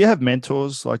 Do you have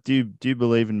mentors? Like, do you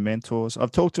believe in mentors?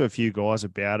 I've talked to a few guys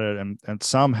about it, and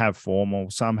some have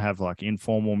formal, some have like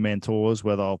informal mentors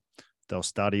where they'll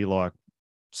study like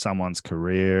someone's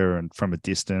career and from a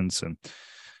distance,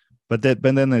 but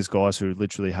then there's guys who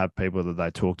literally have people that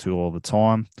they talk to all the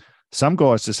time. Some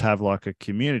guys just have like a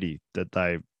community that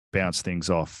they bounce things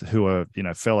off, who are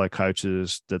fellow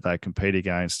coaches that they compete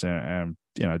against, and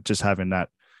just having that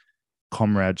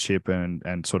comradeship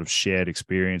and sort of shared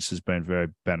experience has been very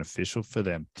beneficial for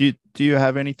them. Do you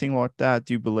have anything like that?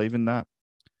 Do you believe in that?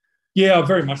 Yeah,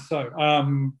 very much so.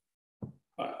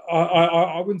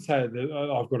 I wouldn't say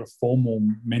that I've got a formal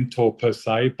mentor per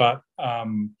se, but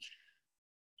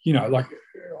like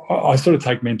I sort of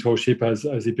take mentorship as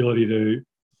the ability to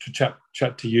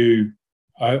chat to you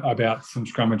about some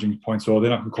scrummaging points, or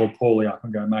then I can call Paulie up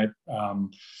and go, mate,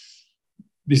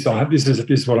 this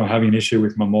is what I'm having an issue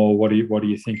with, Mamor. What do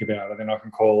you think about it? And then I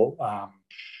can call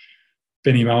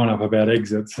Benny Moen up about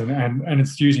exits, and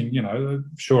it's using,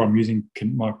 sure, I'm using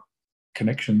my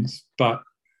connections,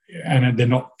 and they're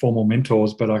not formal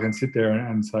mentors, but I can sit there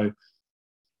and say,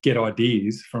 get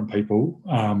ideas from people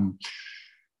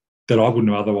that I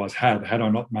wouldn't have otherwise had I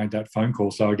not made that phone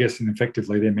call. So I guess,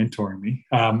 effectively, they're mentoring me.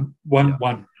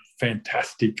 One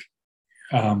fantastic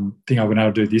thing I've been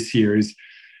able to do this year is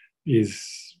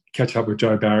catch up with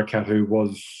Joe Barakat, who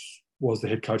was the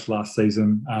head coach last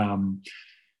season,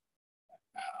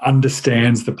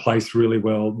 understands the place really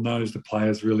well, knows the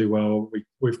players really well.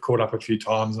 We've caught up a few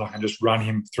times, and I can just run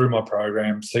him through my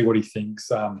program, see what he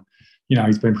thinks.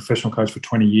 He's been a professional coach for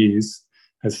 20 years.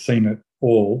 has seen it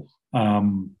all.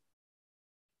 And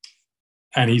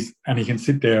he can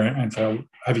sit there and say,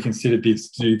 have you considered this?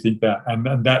 Do you think that?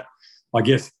 And that, I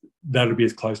guess, that'll be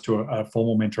as close to a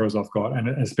formal mentor as I've got, and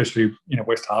especially in a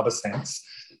West Harbour sense,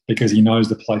 because he knows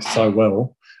the place so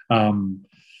well.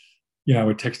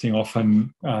 We're texting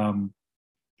often.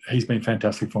 He's been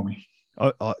fantastic for me.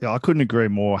 I couldn't agree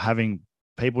more. Having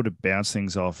people to bounce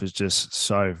things off is just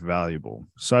so valuable.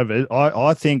 So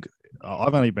I think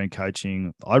I've only been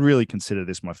coaching. I really consider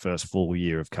this my first full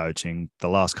year of coaching. The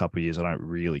last couple of years, I don't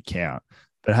really count.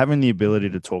 But having the ability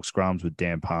to talk scrums with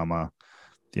Dan Palmer,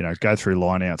 go through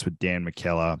lineouts with Dan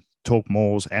McKellar, talk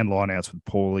mauls and lineouts with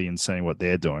Paulie and seeing what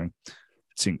they're doing,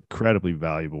 it's incredibly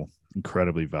valuable,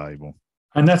 incredibly valuable.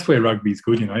 And that's where rugby is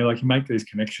good, like you make these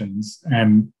connections,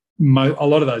 and a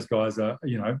lot of those guys are,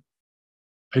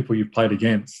 people you've played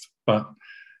against, but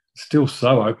still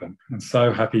so open and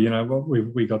so happy.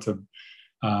 We got to,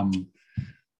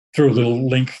 through a little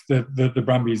link, the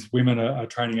Brumbies women are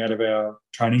training out of our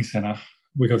training centre.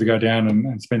 We got to go down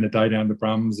and spend a day down the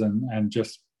Brums and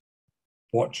just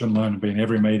watch and learn and be in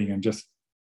every meeting and just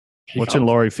watching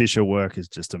Laurie Fisher work is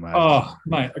just amazing. Oh,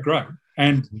 mate, great.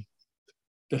 And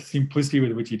the simplicity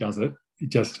with which he does it, it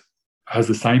just has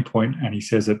the same point, and he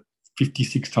says it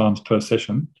 56 times per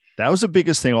session. That was the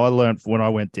biggest thing I learned when I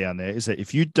went down there, is that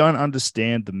if you don't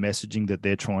understand the messaging that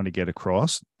they're trying to get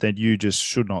across, then you just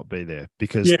should not be there,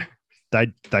 because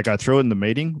they go through it in the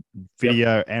meeting,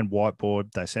 video and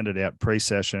whiteboard. They send it out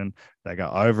pre-session. They go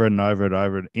over and over and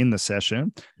over in the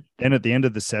session. Then at the end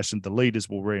of the session, the leaders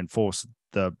will reinforce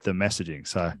the messaging.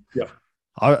 So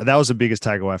that was the biggest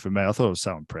takeaway for me. I thought it was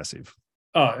so impressive.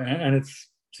 Oh, and it's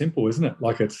simple, isn't it?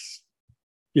 Like it's,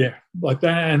 like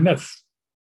that. And that's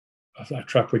a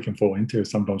trap we can fall into.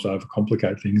 Sometimes I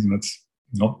overcomplicate things, and it's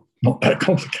not that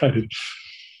complicated.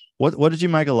 What did you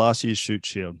make of last year's shoot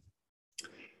shield?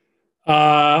 Mate,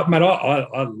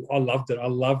 I loved it. I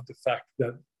loved the fact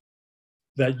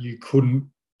that you couldn't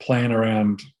plan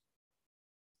around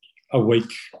a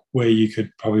week where you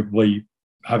could probably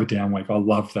have a down week. I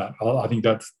love that. I think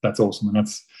that's awesome, and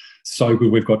that's so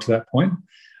good we've got to that point.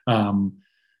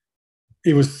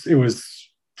 It was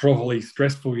probably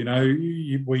stressful, I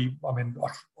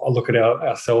look at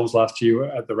ourselves last year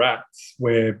at the Rats,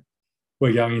 where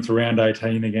we're going into round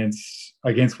 18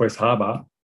 against West Harbour,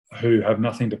 who have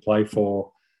nothing to play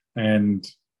for and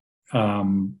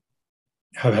have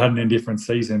had an indifferent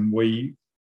season. We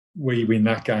win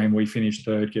that game, we finish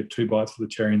third, get 2 bites of the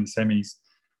cherry in the semis,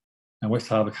 and West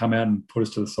Harbour come out and put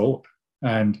us to the sword.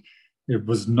 And it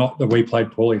was not that we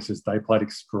played poorly, it's just they played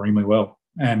extremely well.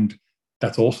 And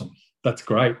that's awesome. That's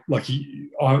great. Like,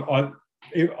 I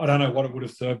don't know what it would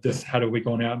have served us had we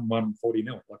gone out and won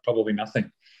 40-0. Like, probably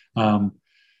nothing. But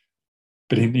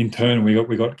in turn, we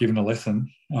got given a lesson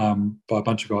by a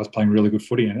bunch of guys playing really good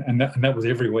footy, and that was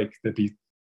every week.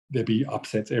 There'd be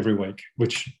upsets every week,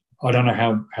 which I don't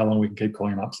know how long we can keep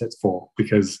calling them upsets for,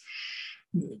 because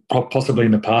possibly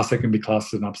in the past it can be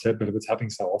classed as an upset, but if it's happening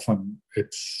so often,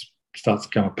 it starts to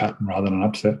become a pattern rather than an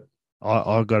upset.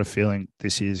 I've got a feeling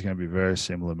this year is going to be very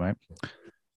similar, mate.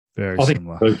 Very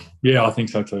similar. So. Yeah, I think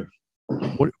so too.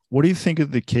 What do you think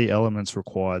of the key elements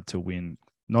required to win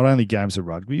not only games of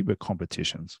rugby, but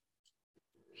competitions?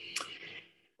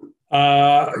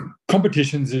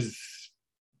 Competitions is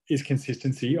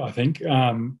consistency, I think.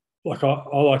 I like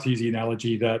to use the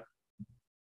analogy that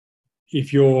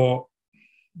if you're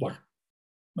like,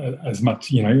 as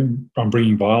much, I'm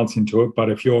bringing violence into it, but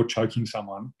if you're choking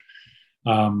someone,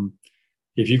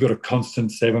 if you've got a constant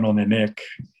 7 on their neck,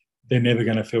 they're never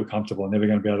going to feel comfortable and never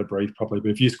going to be able to breathe properly.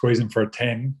 But if you squeeze them for a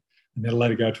 10 and then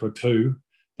let it go to a 2,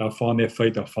 they'll find their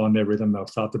feet, they'll find their rhythm, they'll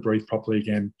start to breathe properly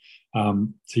again. So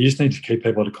you just need to keep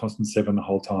people at a constant 7 the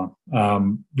whole time.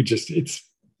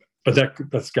 But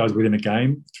that goes within a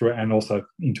game through and also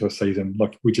into a season.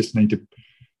 Like,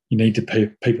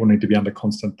 people need to be under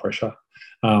constant pressure.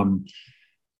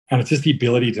 And it's just the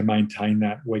ability to maintain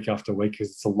that week after week,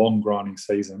 because it's a long grinding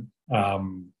season.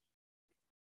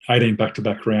 18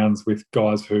 back-to-back rounds with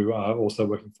guys who are also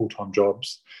working full-time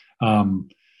jobs.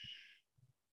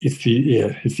 It's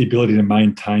the ability to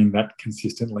maintain that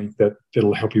consistently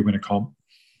that'll help you win a comp.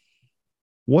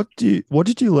 What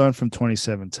did you learn from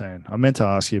 2017? I meant to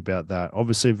ask you about that.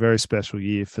 Obviously, a very special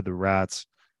year for the Rats.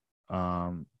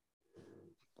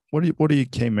 What are your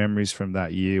key memories from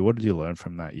that year? What did you learn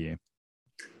from that year?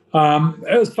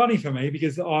 It was funny for me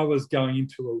because I was going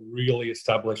into a really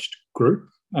established group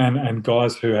and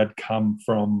guys who had come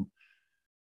from.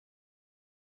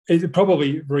 It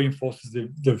probably reinforces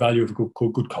the value of a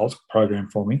good Colts program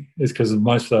for me, is because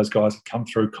most of those guys have come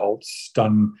through Colts,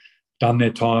 done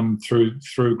their time through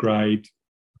grade,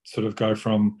 sort of go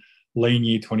from lean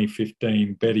year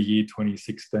 2015, better year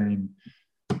 2016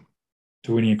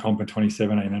 to winning a comp in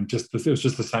 2017, and it was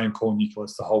just the same core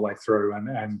nucleus the whole way through.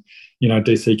 And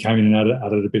DC came in and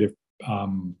added a bit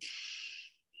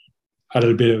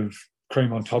of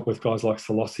cream on top with guys like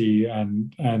Solossi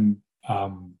and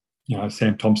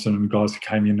Sam Thompson and guys who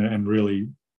came in and really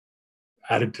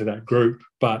added to that group.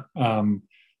 But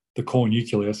the core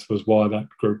nucleus was why that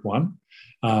group won.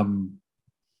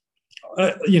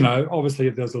 Obviously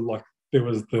there was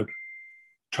the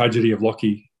tragedy of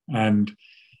Lockie,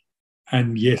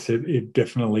 and yes, it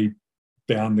definitely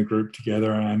bound the group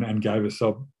together and gave us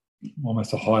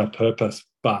almost a higher purpose.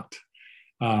 But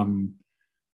I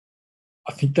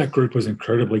think that group was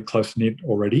incredibly close knit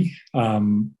already,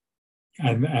 and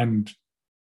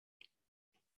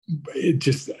it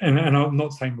just and I'm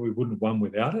not saying we wouldn't have won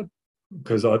without it,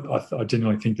 because I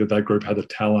genuinely think that group had the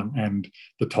talent and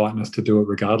the tightness to do it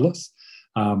regardless.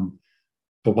 But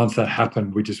once that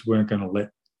happened, we just weren't going to let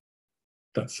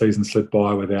that season slip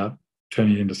by without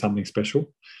turning it into something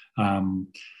special. And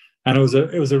it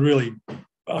was a really,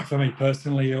 for me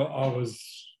personally, I was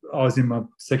in my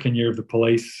second year of the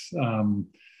police,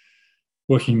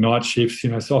 working night shifts.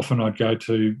 So often I'd go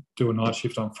to do a night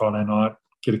shift on Friday night,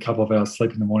 get a couple of hours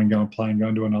sleep in the morning, go and play and go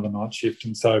and do another night shift.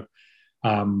 And so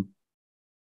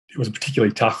it was a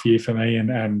particularly tough year for me,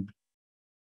 and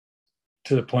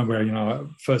to the point where,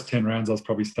 first 10 rounds I was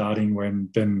probably starting, when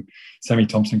then Sammy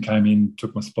Thompson came in,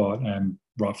 took my spot, and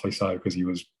rightfully so, because he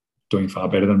was doing far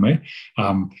better than me.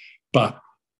 But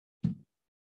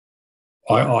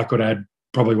I could add,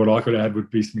 probably what I could add would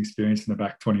be some experience in the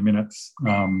back 20 minutes.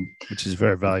 Which is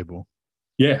very valuable.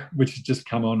 Yeah, which has just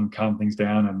come on and calmed things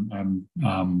down. And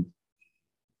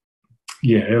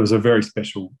it was a very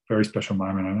special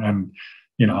moment. And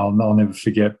I'll never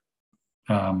forget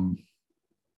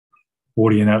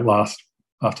Wardy in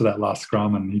after that last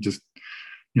scrum, and he just,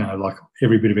 like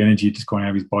every bit of energy had just gone out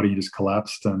of his body, he just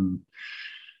collapsed. And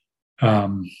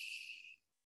people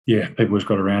just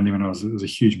got around him, and it was a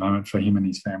huge moment for him and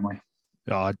his family.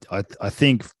 I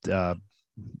think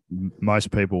most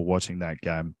people watching that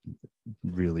game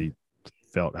really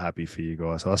felt happy for you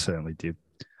guys. I certainly did.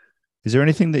 Is there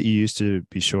anything that you used to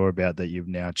be sure about that you've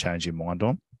now changed your mind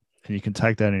on? And you can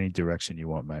take that any direction you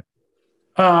want, mate.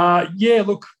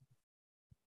 Look,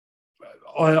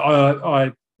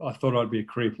 I thought I'd be a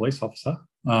career police officer.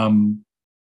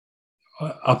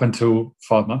 Up until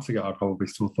 5 months ago, I probably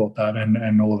still thought that,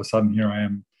 and all of a sudden here I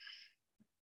am,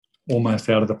 almost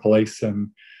out of the police,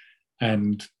 and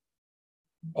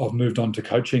I've moved on to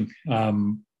coaching.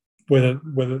 Whether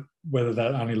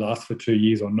that only lasts for 2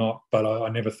 years or not, but I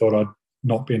never thought I'd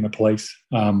not be in the police.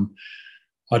 I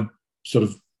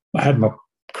had my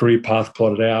career path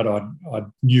plotted out. I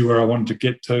knew where I wanted to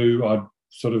get to. I'd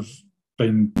sort of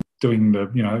been doing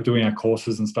our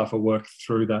courses and stuff. I worked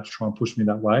through that to try and push me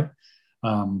that way.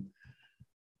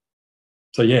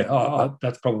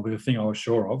 That's probably the thing I was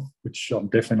sure of, which I'm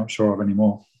definitely not sure of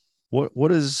anymore.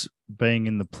 What has being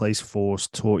in the police force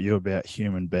taught you about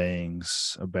human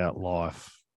beings, about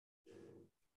life?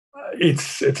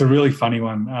 It's a really funny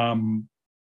one.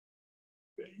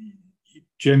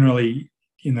 Generally,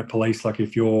 in the police, like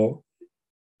if you're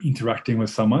interacting with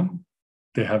someone,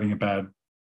 they're having a bad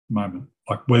moment.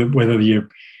 Like whether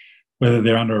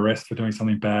they're under arrest for doing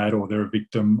something bad, or they're a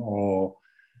victim, or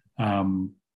they're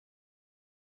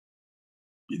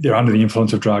under the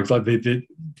influence of drugs, like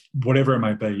whatever it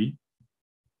may be,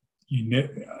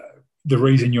 the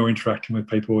reason you're interacting with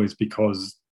people is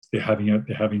because they're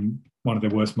having one of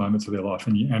their worst moments of their life,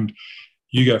 and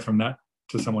you go from that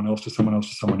to someone else, to someone else,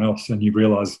 to someone else, and you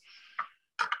realise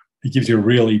it gives you a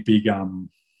really big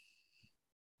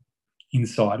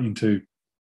insight into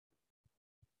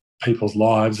people's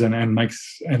lives, and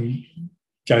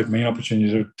gave me an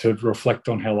opportunity to reflect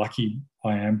on how lucky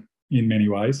I am in many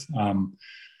ways.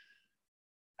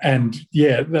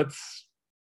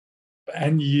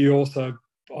 You also,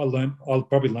 I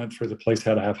probably learned through the police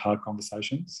how to have hard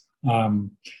conversations.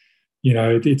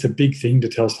 It's a big thing to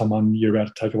tell someone you're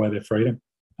about to take away their freedom,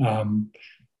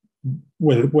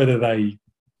 whether they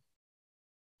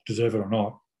deserve it or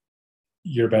not.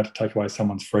 You're about to take away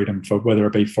someone's freedom, for whether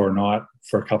it be for a night,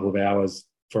 for a couple of hours,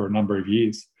 for a number of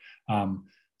years.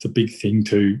 It's a big thing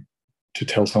to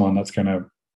tell someone that's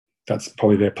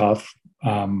probably their path.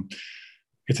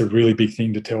 It's a really big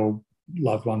thing to tell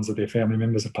loved ones that their family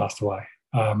members have passed away.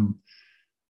 And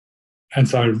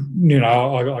so,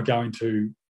 I go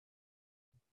into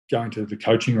the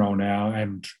coaching role now,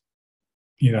 and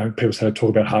people talk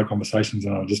about hard conversations,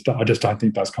 and I just don't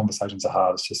think those conversations are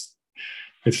hard.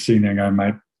 It's sitting there going,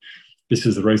 mate, this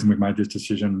is the reason we've made this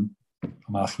decision.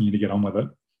 I'm asking you to get on with it.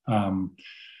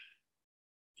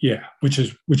 Which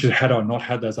is had I not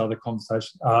had those other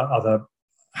conversations,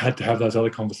 had to have those other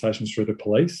conversations through the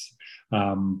police,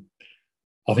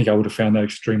 I think I would have found that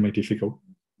extremely difficult.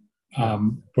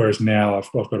 Whereas now I've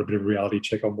got a bit of a reality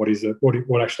check on what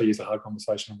actually is a hard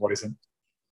conversation and what isn't.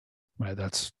 Mate,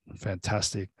 that's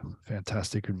fantastic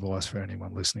advice for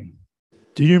anyone listening.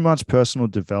 Do you do much personal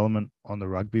development on the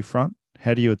rugby front?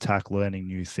 How do you attack learning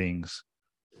new things?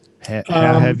 How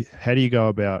do you go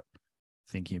about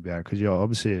thinking about it? Because you're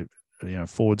obviously,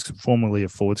 formerly a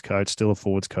forwards coach, still a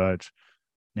forwards coach.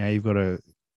 Now you've got to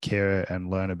care and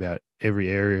learn about every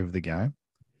area of the game.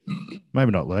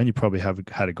 Maybe not learn. You probably have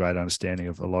had a great understanding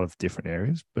of a lot of different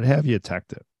areas, but how have you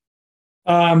attacked it?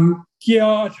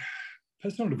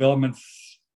 Personal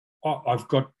developments, I've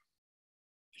got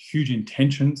huge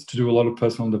intentions to do a lot of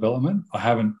personal development.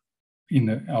 I've only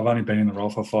been in the role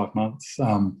for 5 months,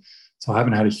 so I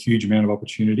haven't had a huge amount of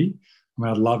opportunity. I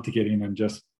mean, I'd love to get in and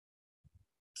just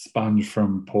sponge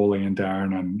from Paulie and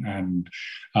Darren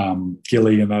and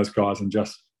Gilly and those guys and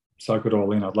just soak it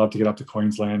all in. I'd love to get up to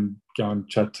Queensland, go and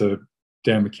chat to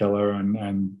Dan McKellar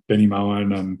and Benny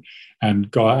Moen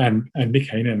and Mick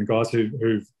Heenan and guys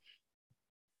who've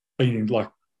been in, like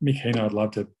Mick Heenan. I'd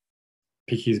love to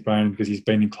pick his brain because he's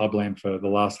been in clubland for the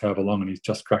last however long and he's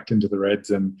just cracked into the Reds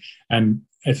and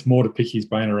it's more to pick his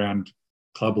brain around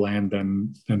clubland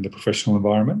than the professional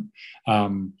environment.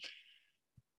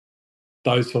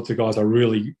 Those sorts of guys I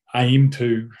really aim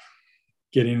to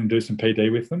get in and do some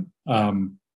PD with them.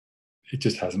 It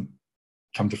just hasn't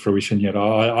come to fruition yet.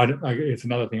 It's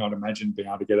another thing I'd imagine being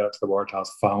able to get out to the Waratahs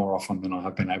far more often than I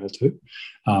have been able to.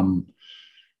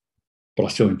 But I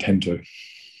still intend to.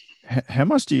 How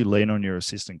much do you lean on your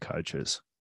assistant coaches?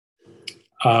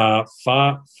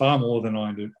 Far more than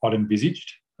I'd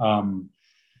envisaged.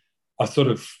 I sort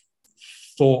of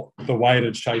thought the way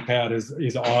it'd shape out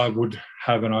is I would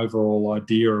have an overall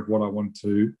idea of what I want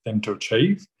them to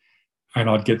achieve, and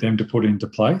I'd get them to put into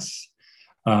place.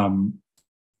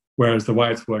 Whereas the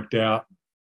way it's worked out,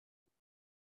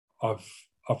 I've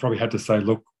probably had to say,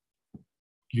 look,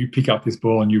 you pick up this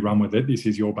ball and you run with it. This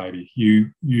is your baby.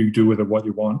 You do with it what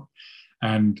you want.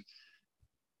 And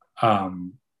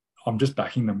I'm just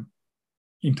backing them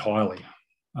entirely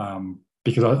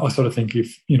because I sort of think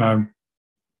if,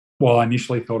 while I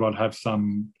initially thought I'd have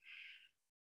some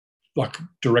like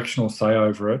directional say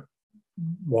over it,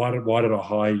 why did I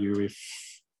hire you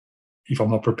if I'm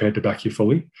not prepared to back you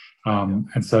fully?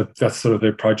 And so that's sort of the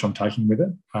approach I'm taking with it.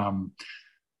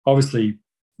 Obviously,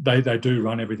 they do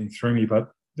run everything through me, but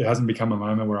there hasn't become a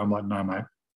moment where I'm like, no, mate,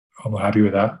 I'm not happy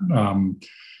with that.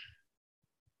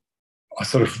 I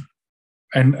sort of,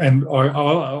 and I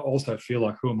also feel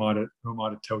like who am I to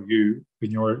tell you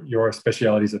when your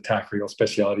speciality is attack or your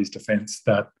speciality is defence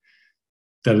that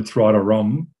it's right or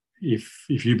wrong. If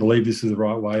you believe this is the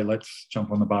right way, let's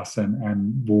jump on the bus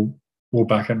and we'll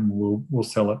back it and we'll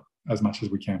sell it as much as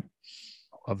we can.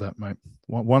 Love that, mate.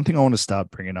 One thing I want to start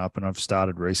bringing up, and I've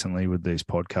started recently with these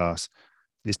podcasts,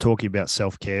 is talking about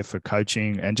self-care for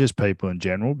coaching and just people in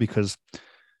general, because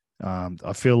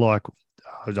I feel like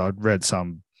I'd read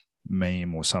some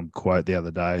meme or some quote the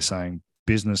other day saying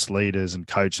business leaders and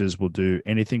coaches will do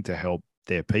anything to help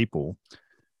their people,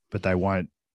 but they won't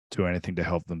do anything to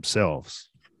help themselves.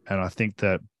 And I think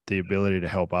that the ability to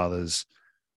help others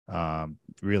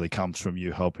really comes from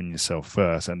you helping yourself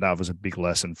first. And that was a big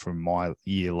lesson from my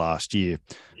year last year.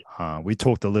 We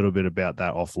talked a little bit about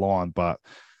that offline, but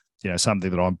something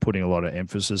that I'm putting a lot of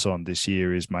emphasis on this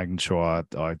year is making sure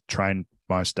I train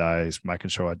most days, making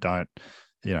sure I don't,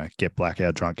 get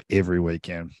blackout drunk every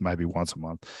weekend, maybe once a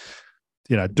month,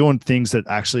 doing things that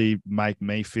actually make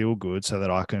me feel good so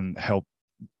that I can help,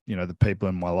 the people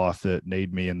in my life that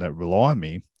need me and that rely on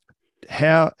me.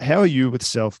 How are you with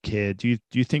self-care? Do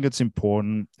you think it's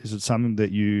important? Is it something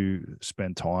that you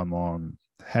spend time on?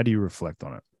 How do you reflect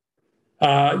on it?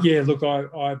 Look,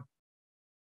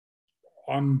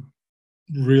 I'm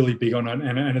really big on it,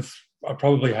 and I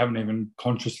probably haven't even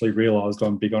consciously realised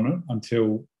I'm big on it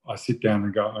until I sit down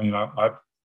and go,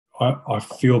 I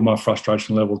feel my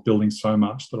frustration levels building so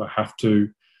much that I have to,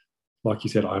 like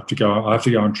you said, I have to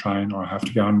go and train, or I have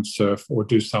to go and surf or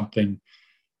do something,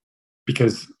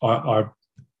 because my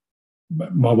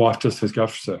wife just says go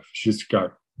for surf. She just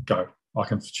go.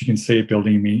 She can see it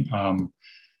building in me,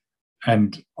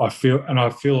 and I feel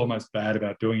almost bad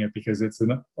about doing it because it's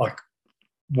like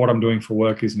what I'm doing for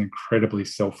work is an incredibly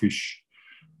selfish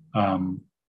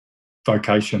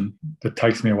vocation that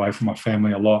takes me away from my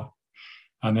family a lot.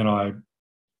 And then I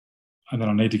and then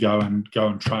I need to go and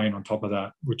train on top of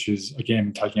that, which is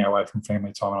again taking away from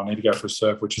family time. And I need to go for a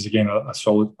surf, which is again a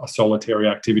solitary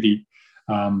activity,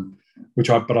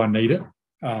 but I need it.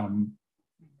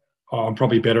 I'm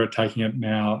probably better at taking it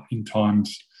now in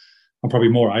times. I'm probably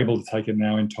more able to take it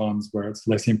now in times where it's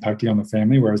less impacting on the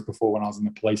family. Whereas before, when I was in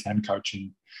the police and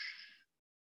coaching,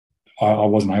 I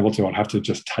wasn't able to. I'd have to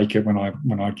just take it when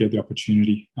I get the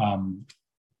opportunity.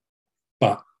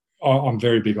 But I'm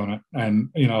very big on it, and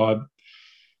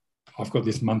I've got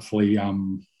this monthly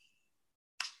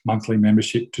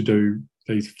membership to do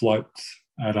these floats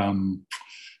at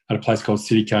a place called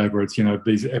City Cove, where it's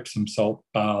these Epsom salt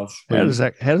baths. How does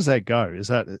that go? Is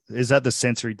that the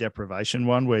sensory deprivation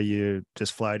one where you're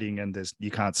just floating and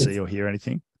you can't see or hear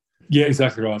anything? Yeah,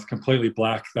 exactly right. It's completely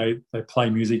black. They play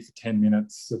music for 10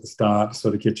 minutes at the start,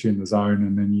 sort of get you in the zone,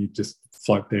 and then you just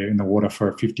float there in the water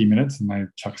for 50 minutes, and they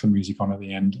chuck some music on at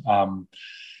the end. I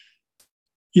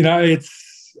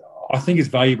think it's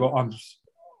valuable.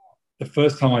 The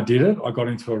first time I did it, I got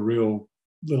into a real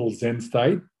little Zen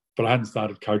state, but I hadn't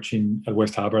started coaching at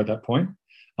West Harbour at that point.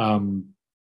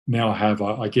 Now I have.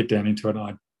 I get down into it,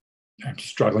 and I'm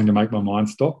struggling to make my mind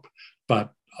stop,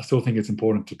 but I still think it's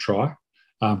important to try,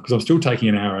 because I'm still taking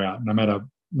an hour out, no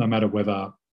matter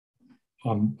whether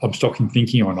I'm stopping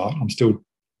thinking or not. I'm still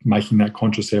making that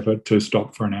conscious effort to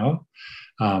stop for an hour,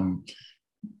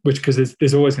 because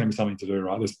there's always going to be something to do,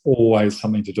 right? There's always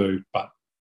something to do, but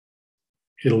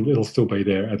it'll still be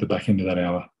there at the back end of that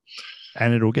hour,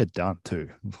 and it'll get done too.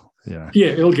 Yeah,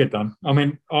 it'll get done. I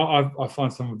mean, I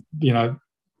find some,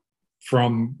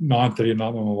 from 9:30 at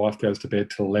night when my wife goes to bed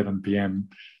till 11 p.m.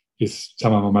 is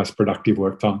some of my most productive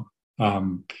work time,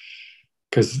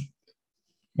 because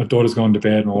my daughter's gone to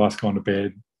bed, my wife's gone to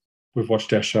bed, we've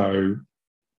watched our show,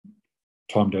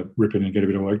 time to rip in and get a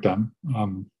bit of work done.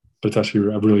 But it's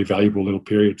actually a really valuable little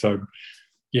period. So,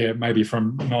 yeah, maybe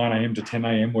from 9 a.m. to 10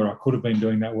 a.m. where I could have been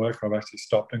doing that work, I've actually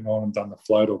stopped and gone and done the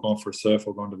float or gone for a surf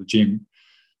or gone to the gym.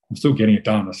 I'm still getting it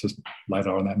done. It's just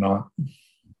later on that night.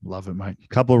 Love it, mate. A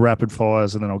couple of rapid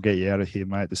fires and then I'll get you out of here,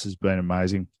 mate. This has been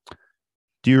amazing.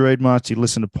 Do you read much? Do you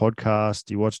listen to podcasts?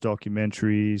 Do you watch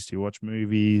documentaries? Do you watch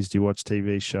movies? Do you watch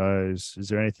TV shows? Is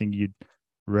there anything you'd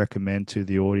recommend to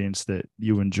the audience that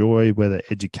you enjoy, whether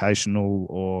educational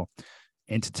or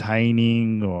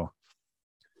entertaining? Or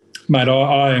mate,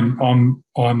 I'm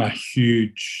a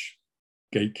huge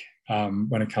geek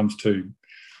when it comes to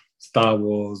Star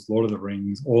Wars, Lord of the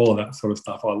Rings, all of that sort of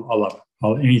stuff. I love it.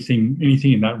 Anything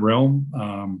in that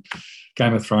realm,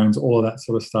 Game of Thrones, all of that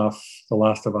sort of stuff, The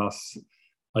Last of Us.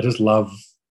 I just love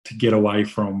to get away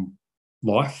from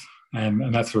life,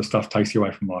 and that sort of stuff takes you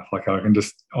away from life. Like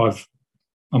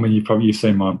you've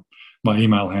seen my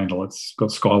email handle. It's got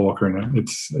Skywalker in it.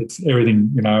 It's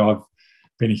everything. I've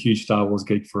been a huge Star Wars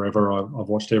geek forever. I've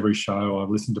watched every show. I've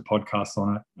listened to podcasts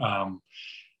on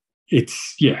it.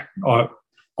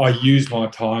 I use my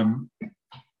time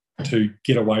to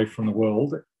get away from the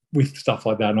world with stuff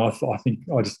like that, and I think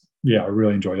I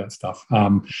really enjoy that stuff.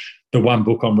 The one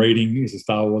book I'm reading is a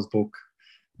Star Wars book.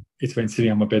 It's been sitting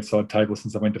on my bedside table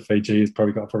since I went to Fiji. It's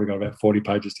probably got about 40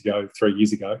 pages to go 3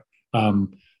 years ago.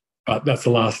 But that's the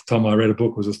last time I read a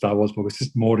book was a Star Wars book. It's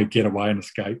just more to get away and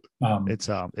escape.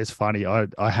 It's funny.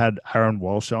 I had Aaron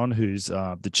Walsh on, who's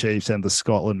the Chiefs and the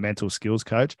Scotland mental skills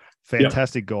coach.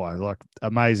 Fantastic guy, like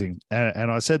amazing. And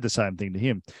I said the same thing to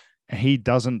him. He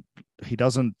doesn't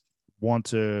want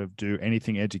to do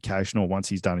anything educational once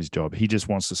he's done his job. He just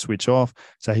wants to switch off.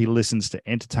 So he listens to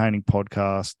entertaining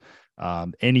podcasts,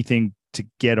 anything to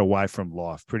get away from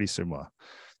life. Pretty similar.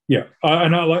 Yeah, I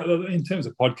know. Like in terms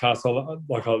of podcasts,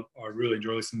 I really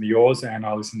enjoy listening to yours, and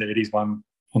I listen to Eddie's one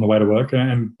on the way to work.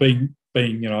 And being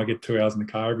I get 2 hours in the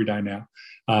car every day now.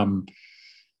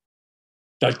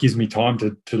 That gives me time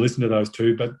to listen to those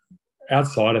two. But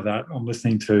outside of that, I'm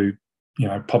listening to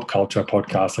pop culture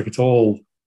podcasts. Like it's all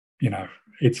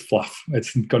it's fluff.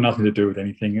 It's got nothing to do with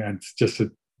anything, and it's just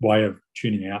a way of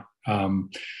tuning out.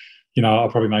 I'll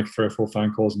probably make 3 or 4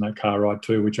 phone calls in that car ride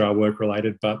too, which are work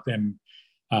related. But then,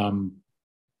 I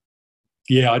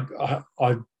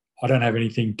don't have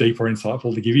anything deep or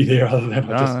insightful to give you there other than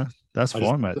that's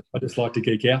fine, mate. I just like to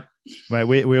geek out. Mate,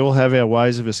 we all have our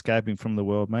ways of escaping from the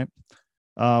world, mate.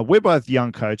 We're both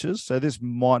young coaches, so this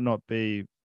might not be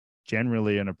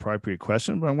generally an appropriate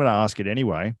question, but I'm going to ask it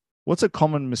anyway. What's a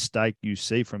common mistake you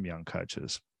see from young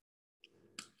coaches?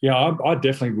 Yeah, I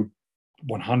definitely would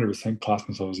 100% class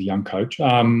myself as a young coach.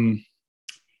 I'd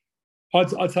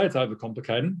say it's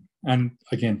overcomplicating, and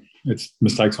again, it's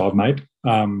mistakes I've made.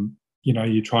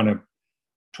 You're trying to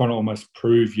almost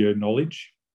prove your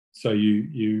knowledge, so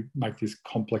you make this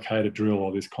complicated drill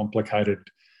or this complicated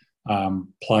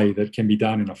play that can be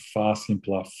done in a far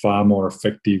simpler, far more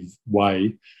effective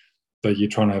way. But you're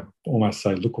trying to almost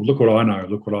say, look what I know,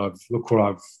 look what I've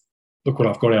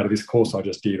got out of this course I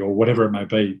just did, or whatever it may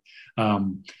be.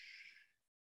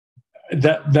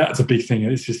 That's a big thing.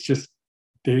 It's just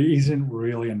there isn't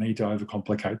really a need to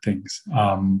overcomplicate things.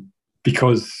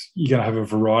 Because you're going to have a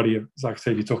variety of, like I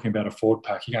said, you're talking about a forward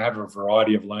pack, you're going to have a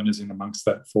variety of learners in amongst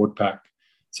that forward pack.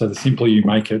 So the simpler you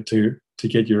make it to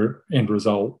get your end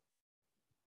result,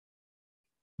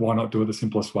 why not do it the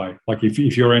simplest way? Like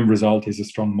if your end result is a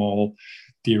strong maul,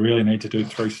 do you really need to do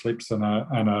 3 slips and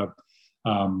a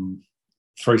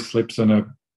 3 slips and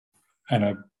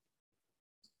a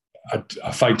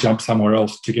fake jump somewhere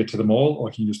else to get to the maul, or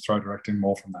can you just throw direct in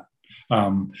maul from that?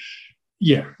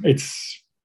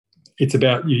 It's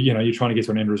about you're trying to get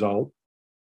to an end result,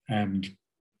 and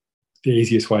the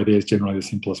easiest way there is generally the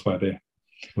simplest way there.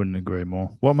 Wouldn't agree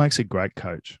more. What makes a great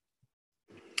coach?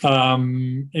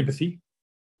 Empathy,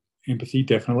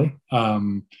 definitely. I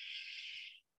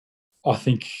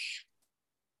think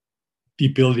the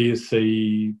ability to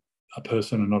see a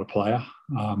person and not a player.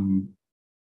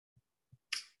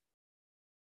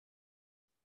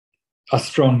 A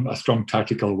strong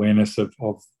tactical awareness of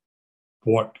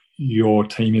what your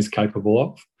team is capable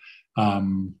of.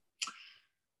 And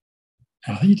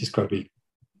I think you just got to be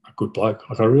a good bloke.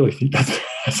 Like I really think that's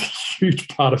a huge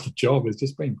part of the job, is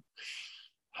just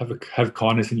have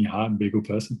kindness in your heart and be a good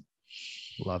person.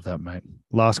 Love that, mate.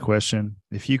 Last question.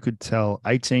 If you could tell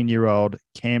 18-year-old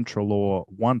Cam Treloar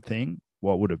one thing,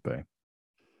 what would it be?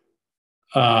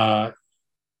 I've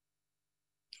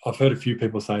heard a few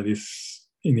people say this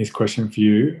in this question for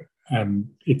you, and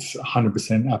it's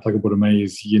 100% applicable to me,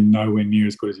 is you're nowhere near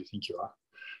as good as you think you are.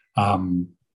 I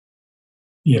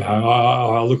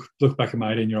look back at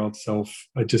my 18-year-old self.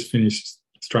 I just finished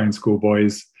Australian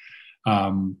schoolboys.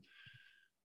 Back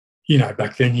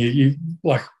then you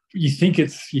think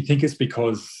it's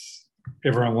because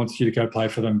everyone wants you to go play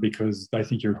for them because they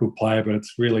think you're a good player, but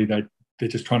it's really they're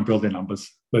just trying to build their numbers.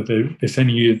 But they're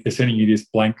sending you this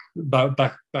blank.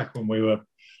 Back when we were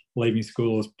leaving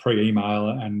school, as pre-email,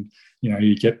 and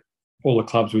you get all the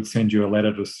clubs would send you a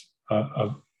letter,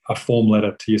 a form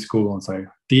letter to your school and say,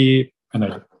 "Dear," and they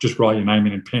just write your name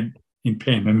in pen,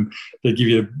 and they give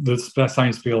you the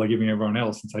same spiel they're giving everyone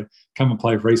else and say, "Come and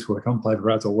play for Eastwood, come and play for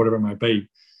Rats," or whatever it may be.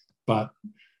 But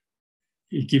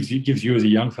it gives you as a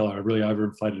young fellow a really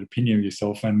overinflated opinion of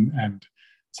yourself, and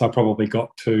so I probably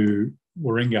got to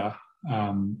Warringah.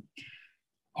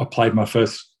 I played my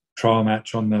first trial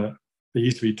match on there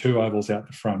used to be 2 ovals out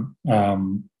the front,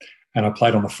 and I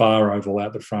played on the far oval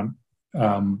out the front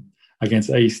against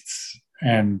Easts,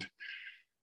 and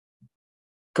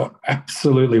got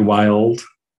absolutely whaled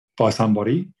by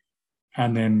somebody.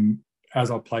 And then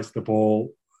as I placed the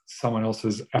ball, someone else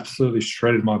has absolutely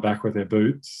shredded my back with their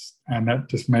boots, and that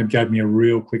just gave me a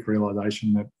real quick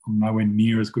realisation that I'm nowhere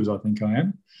near as good as I think I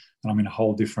am, and I'm in a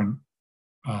whole different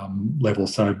level.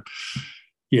 So,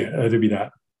 yeah, it'd be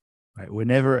that. Right. We're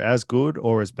never as good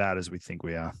or as bad as we think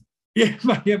we are. Yeah,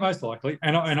 most likely.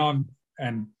 And I'm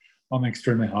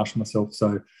extremely harsh on myself.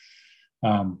 So,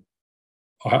 I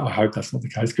hope that's not the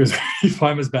case, because if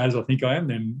I'm as bad as I think I am,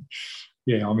 then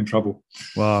yeah, I'm in trouble.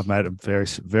 Well, mate, I'm very,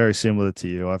 very similar to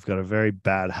you. I've got a very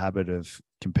bad habit of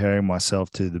comparing myself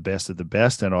to the best of the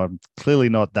best, and I'm clearly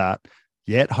not that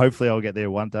yet. Hopefully I'll get there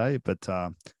one day, but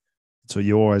so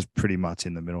you're always pretty much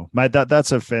in the middle. Mate,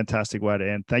 that's a fantastic way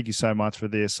to end. Thank you so much for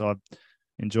this. I've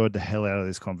enjoyed the hell out of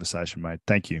this conversation, mate.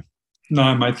 Thank you.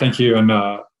 No, mate, thank you. And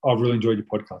I've really enjoyed your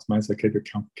podcast, mate, so keep it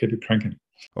cranking.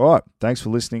 All right. Thanks for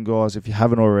listening, guys. If you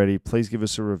haven't already, please give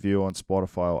us a review on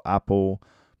Spotify or Apple.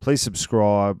 Please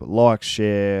subscribe, like,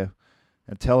 share,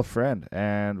 and tell a friend.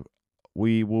 And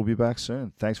we will be back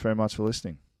soon. Thanks very much for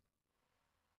listening.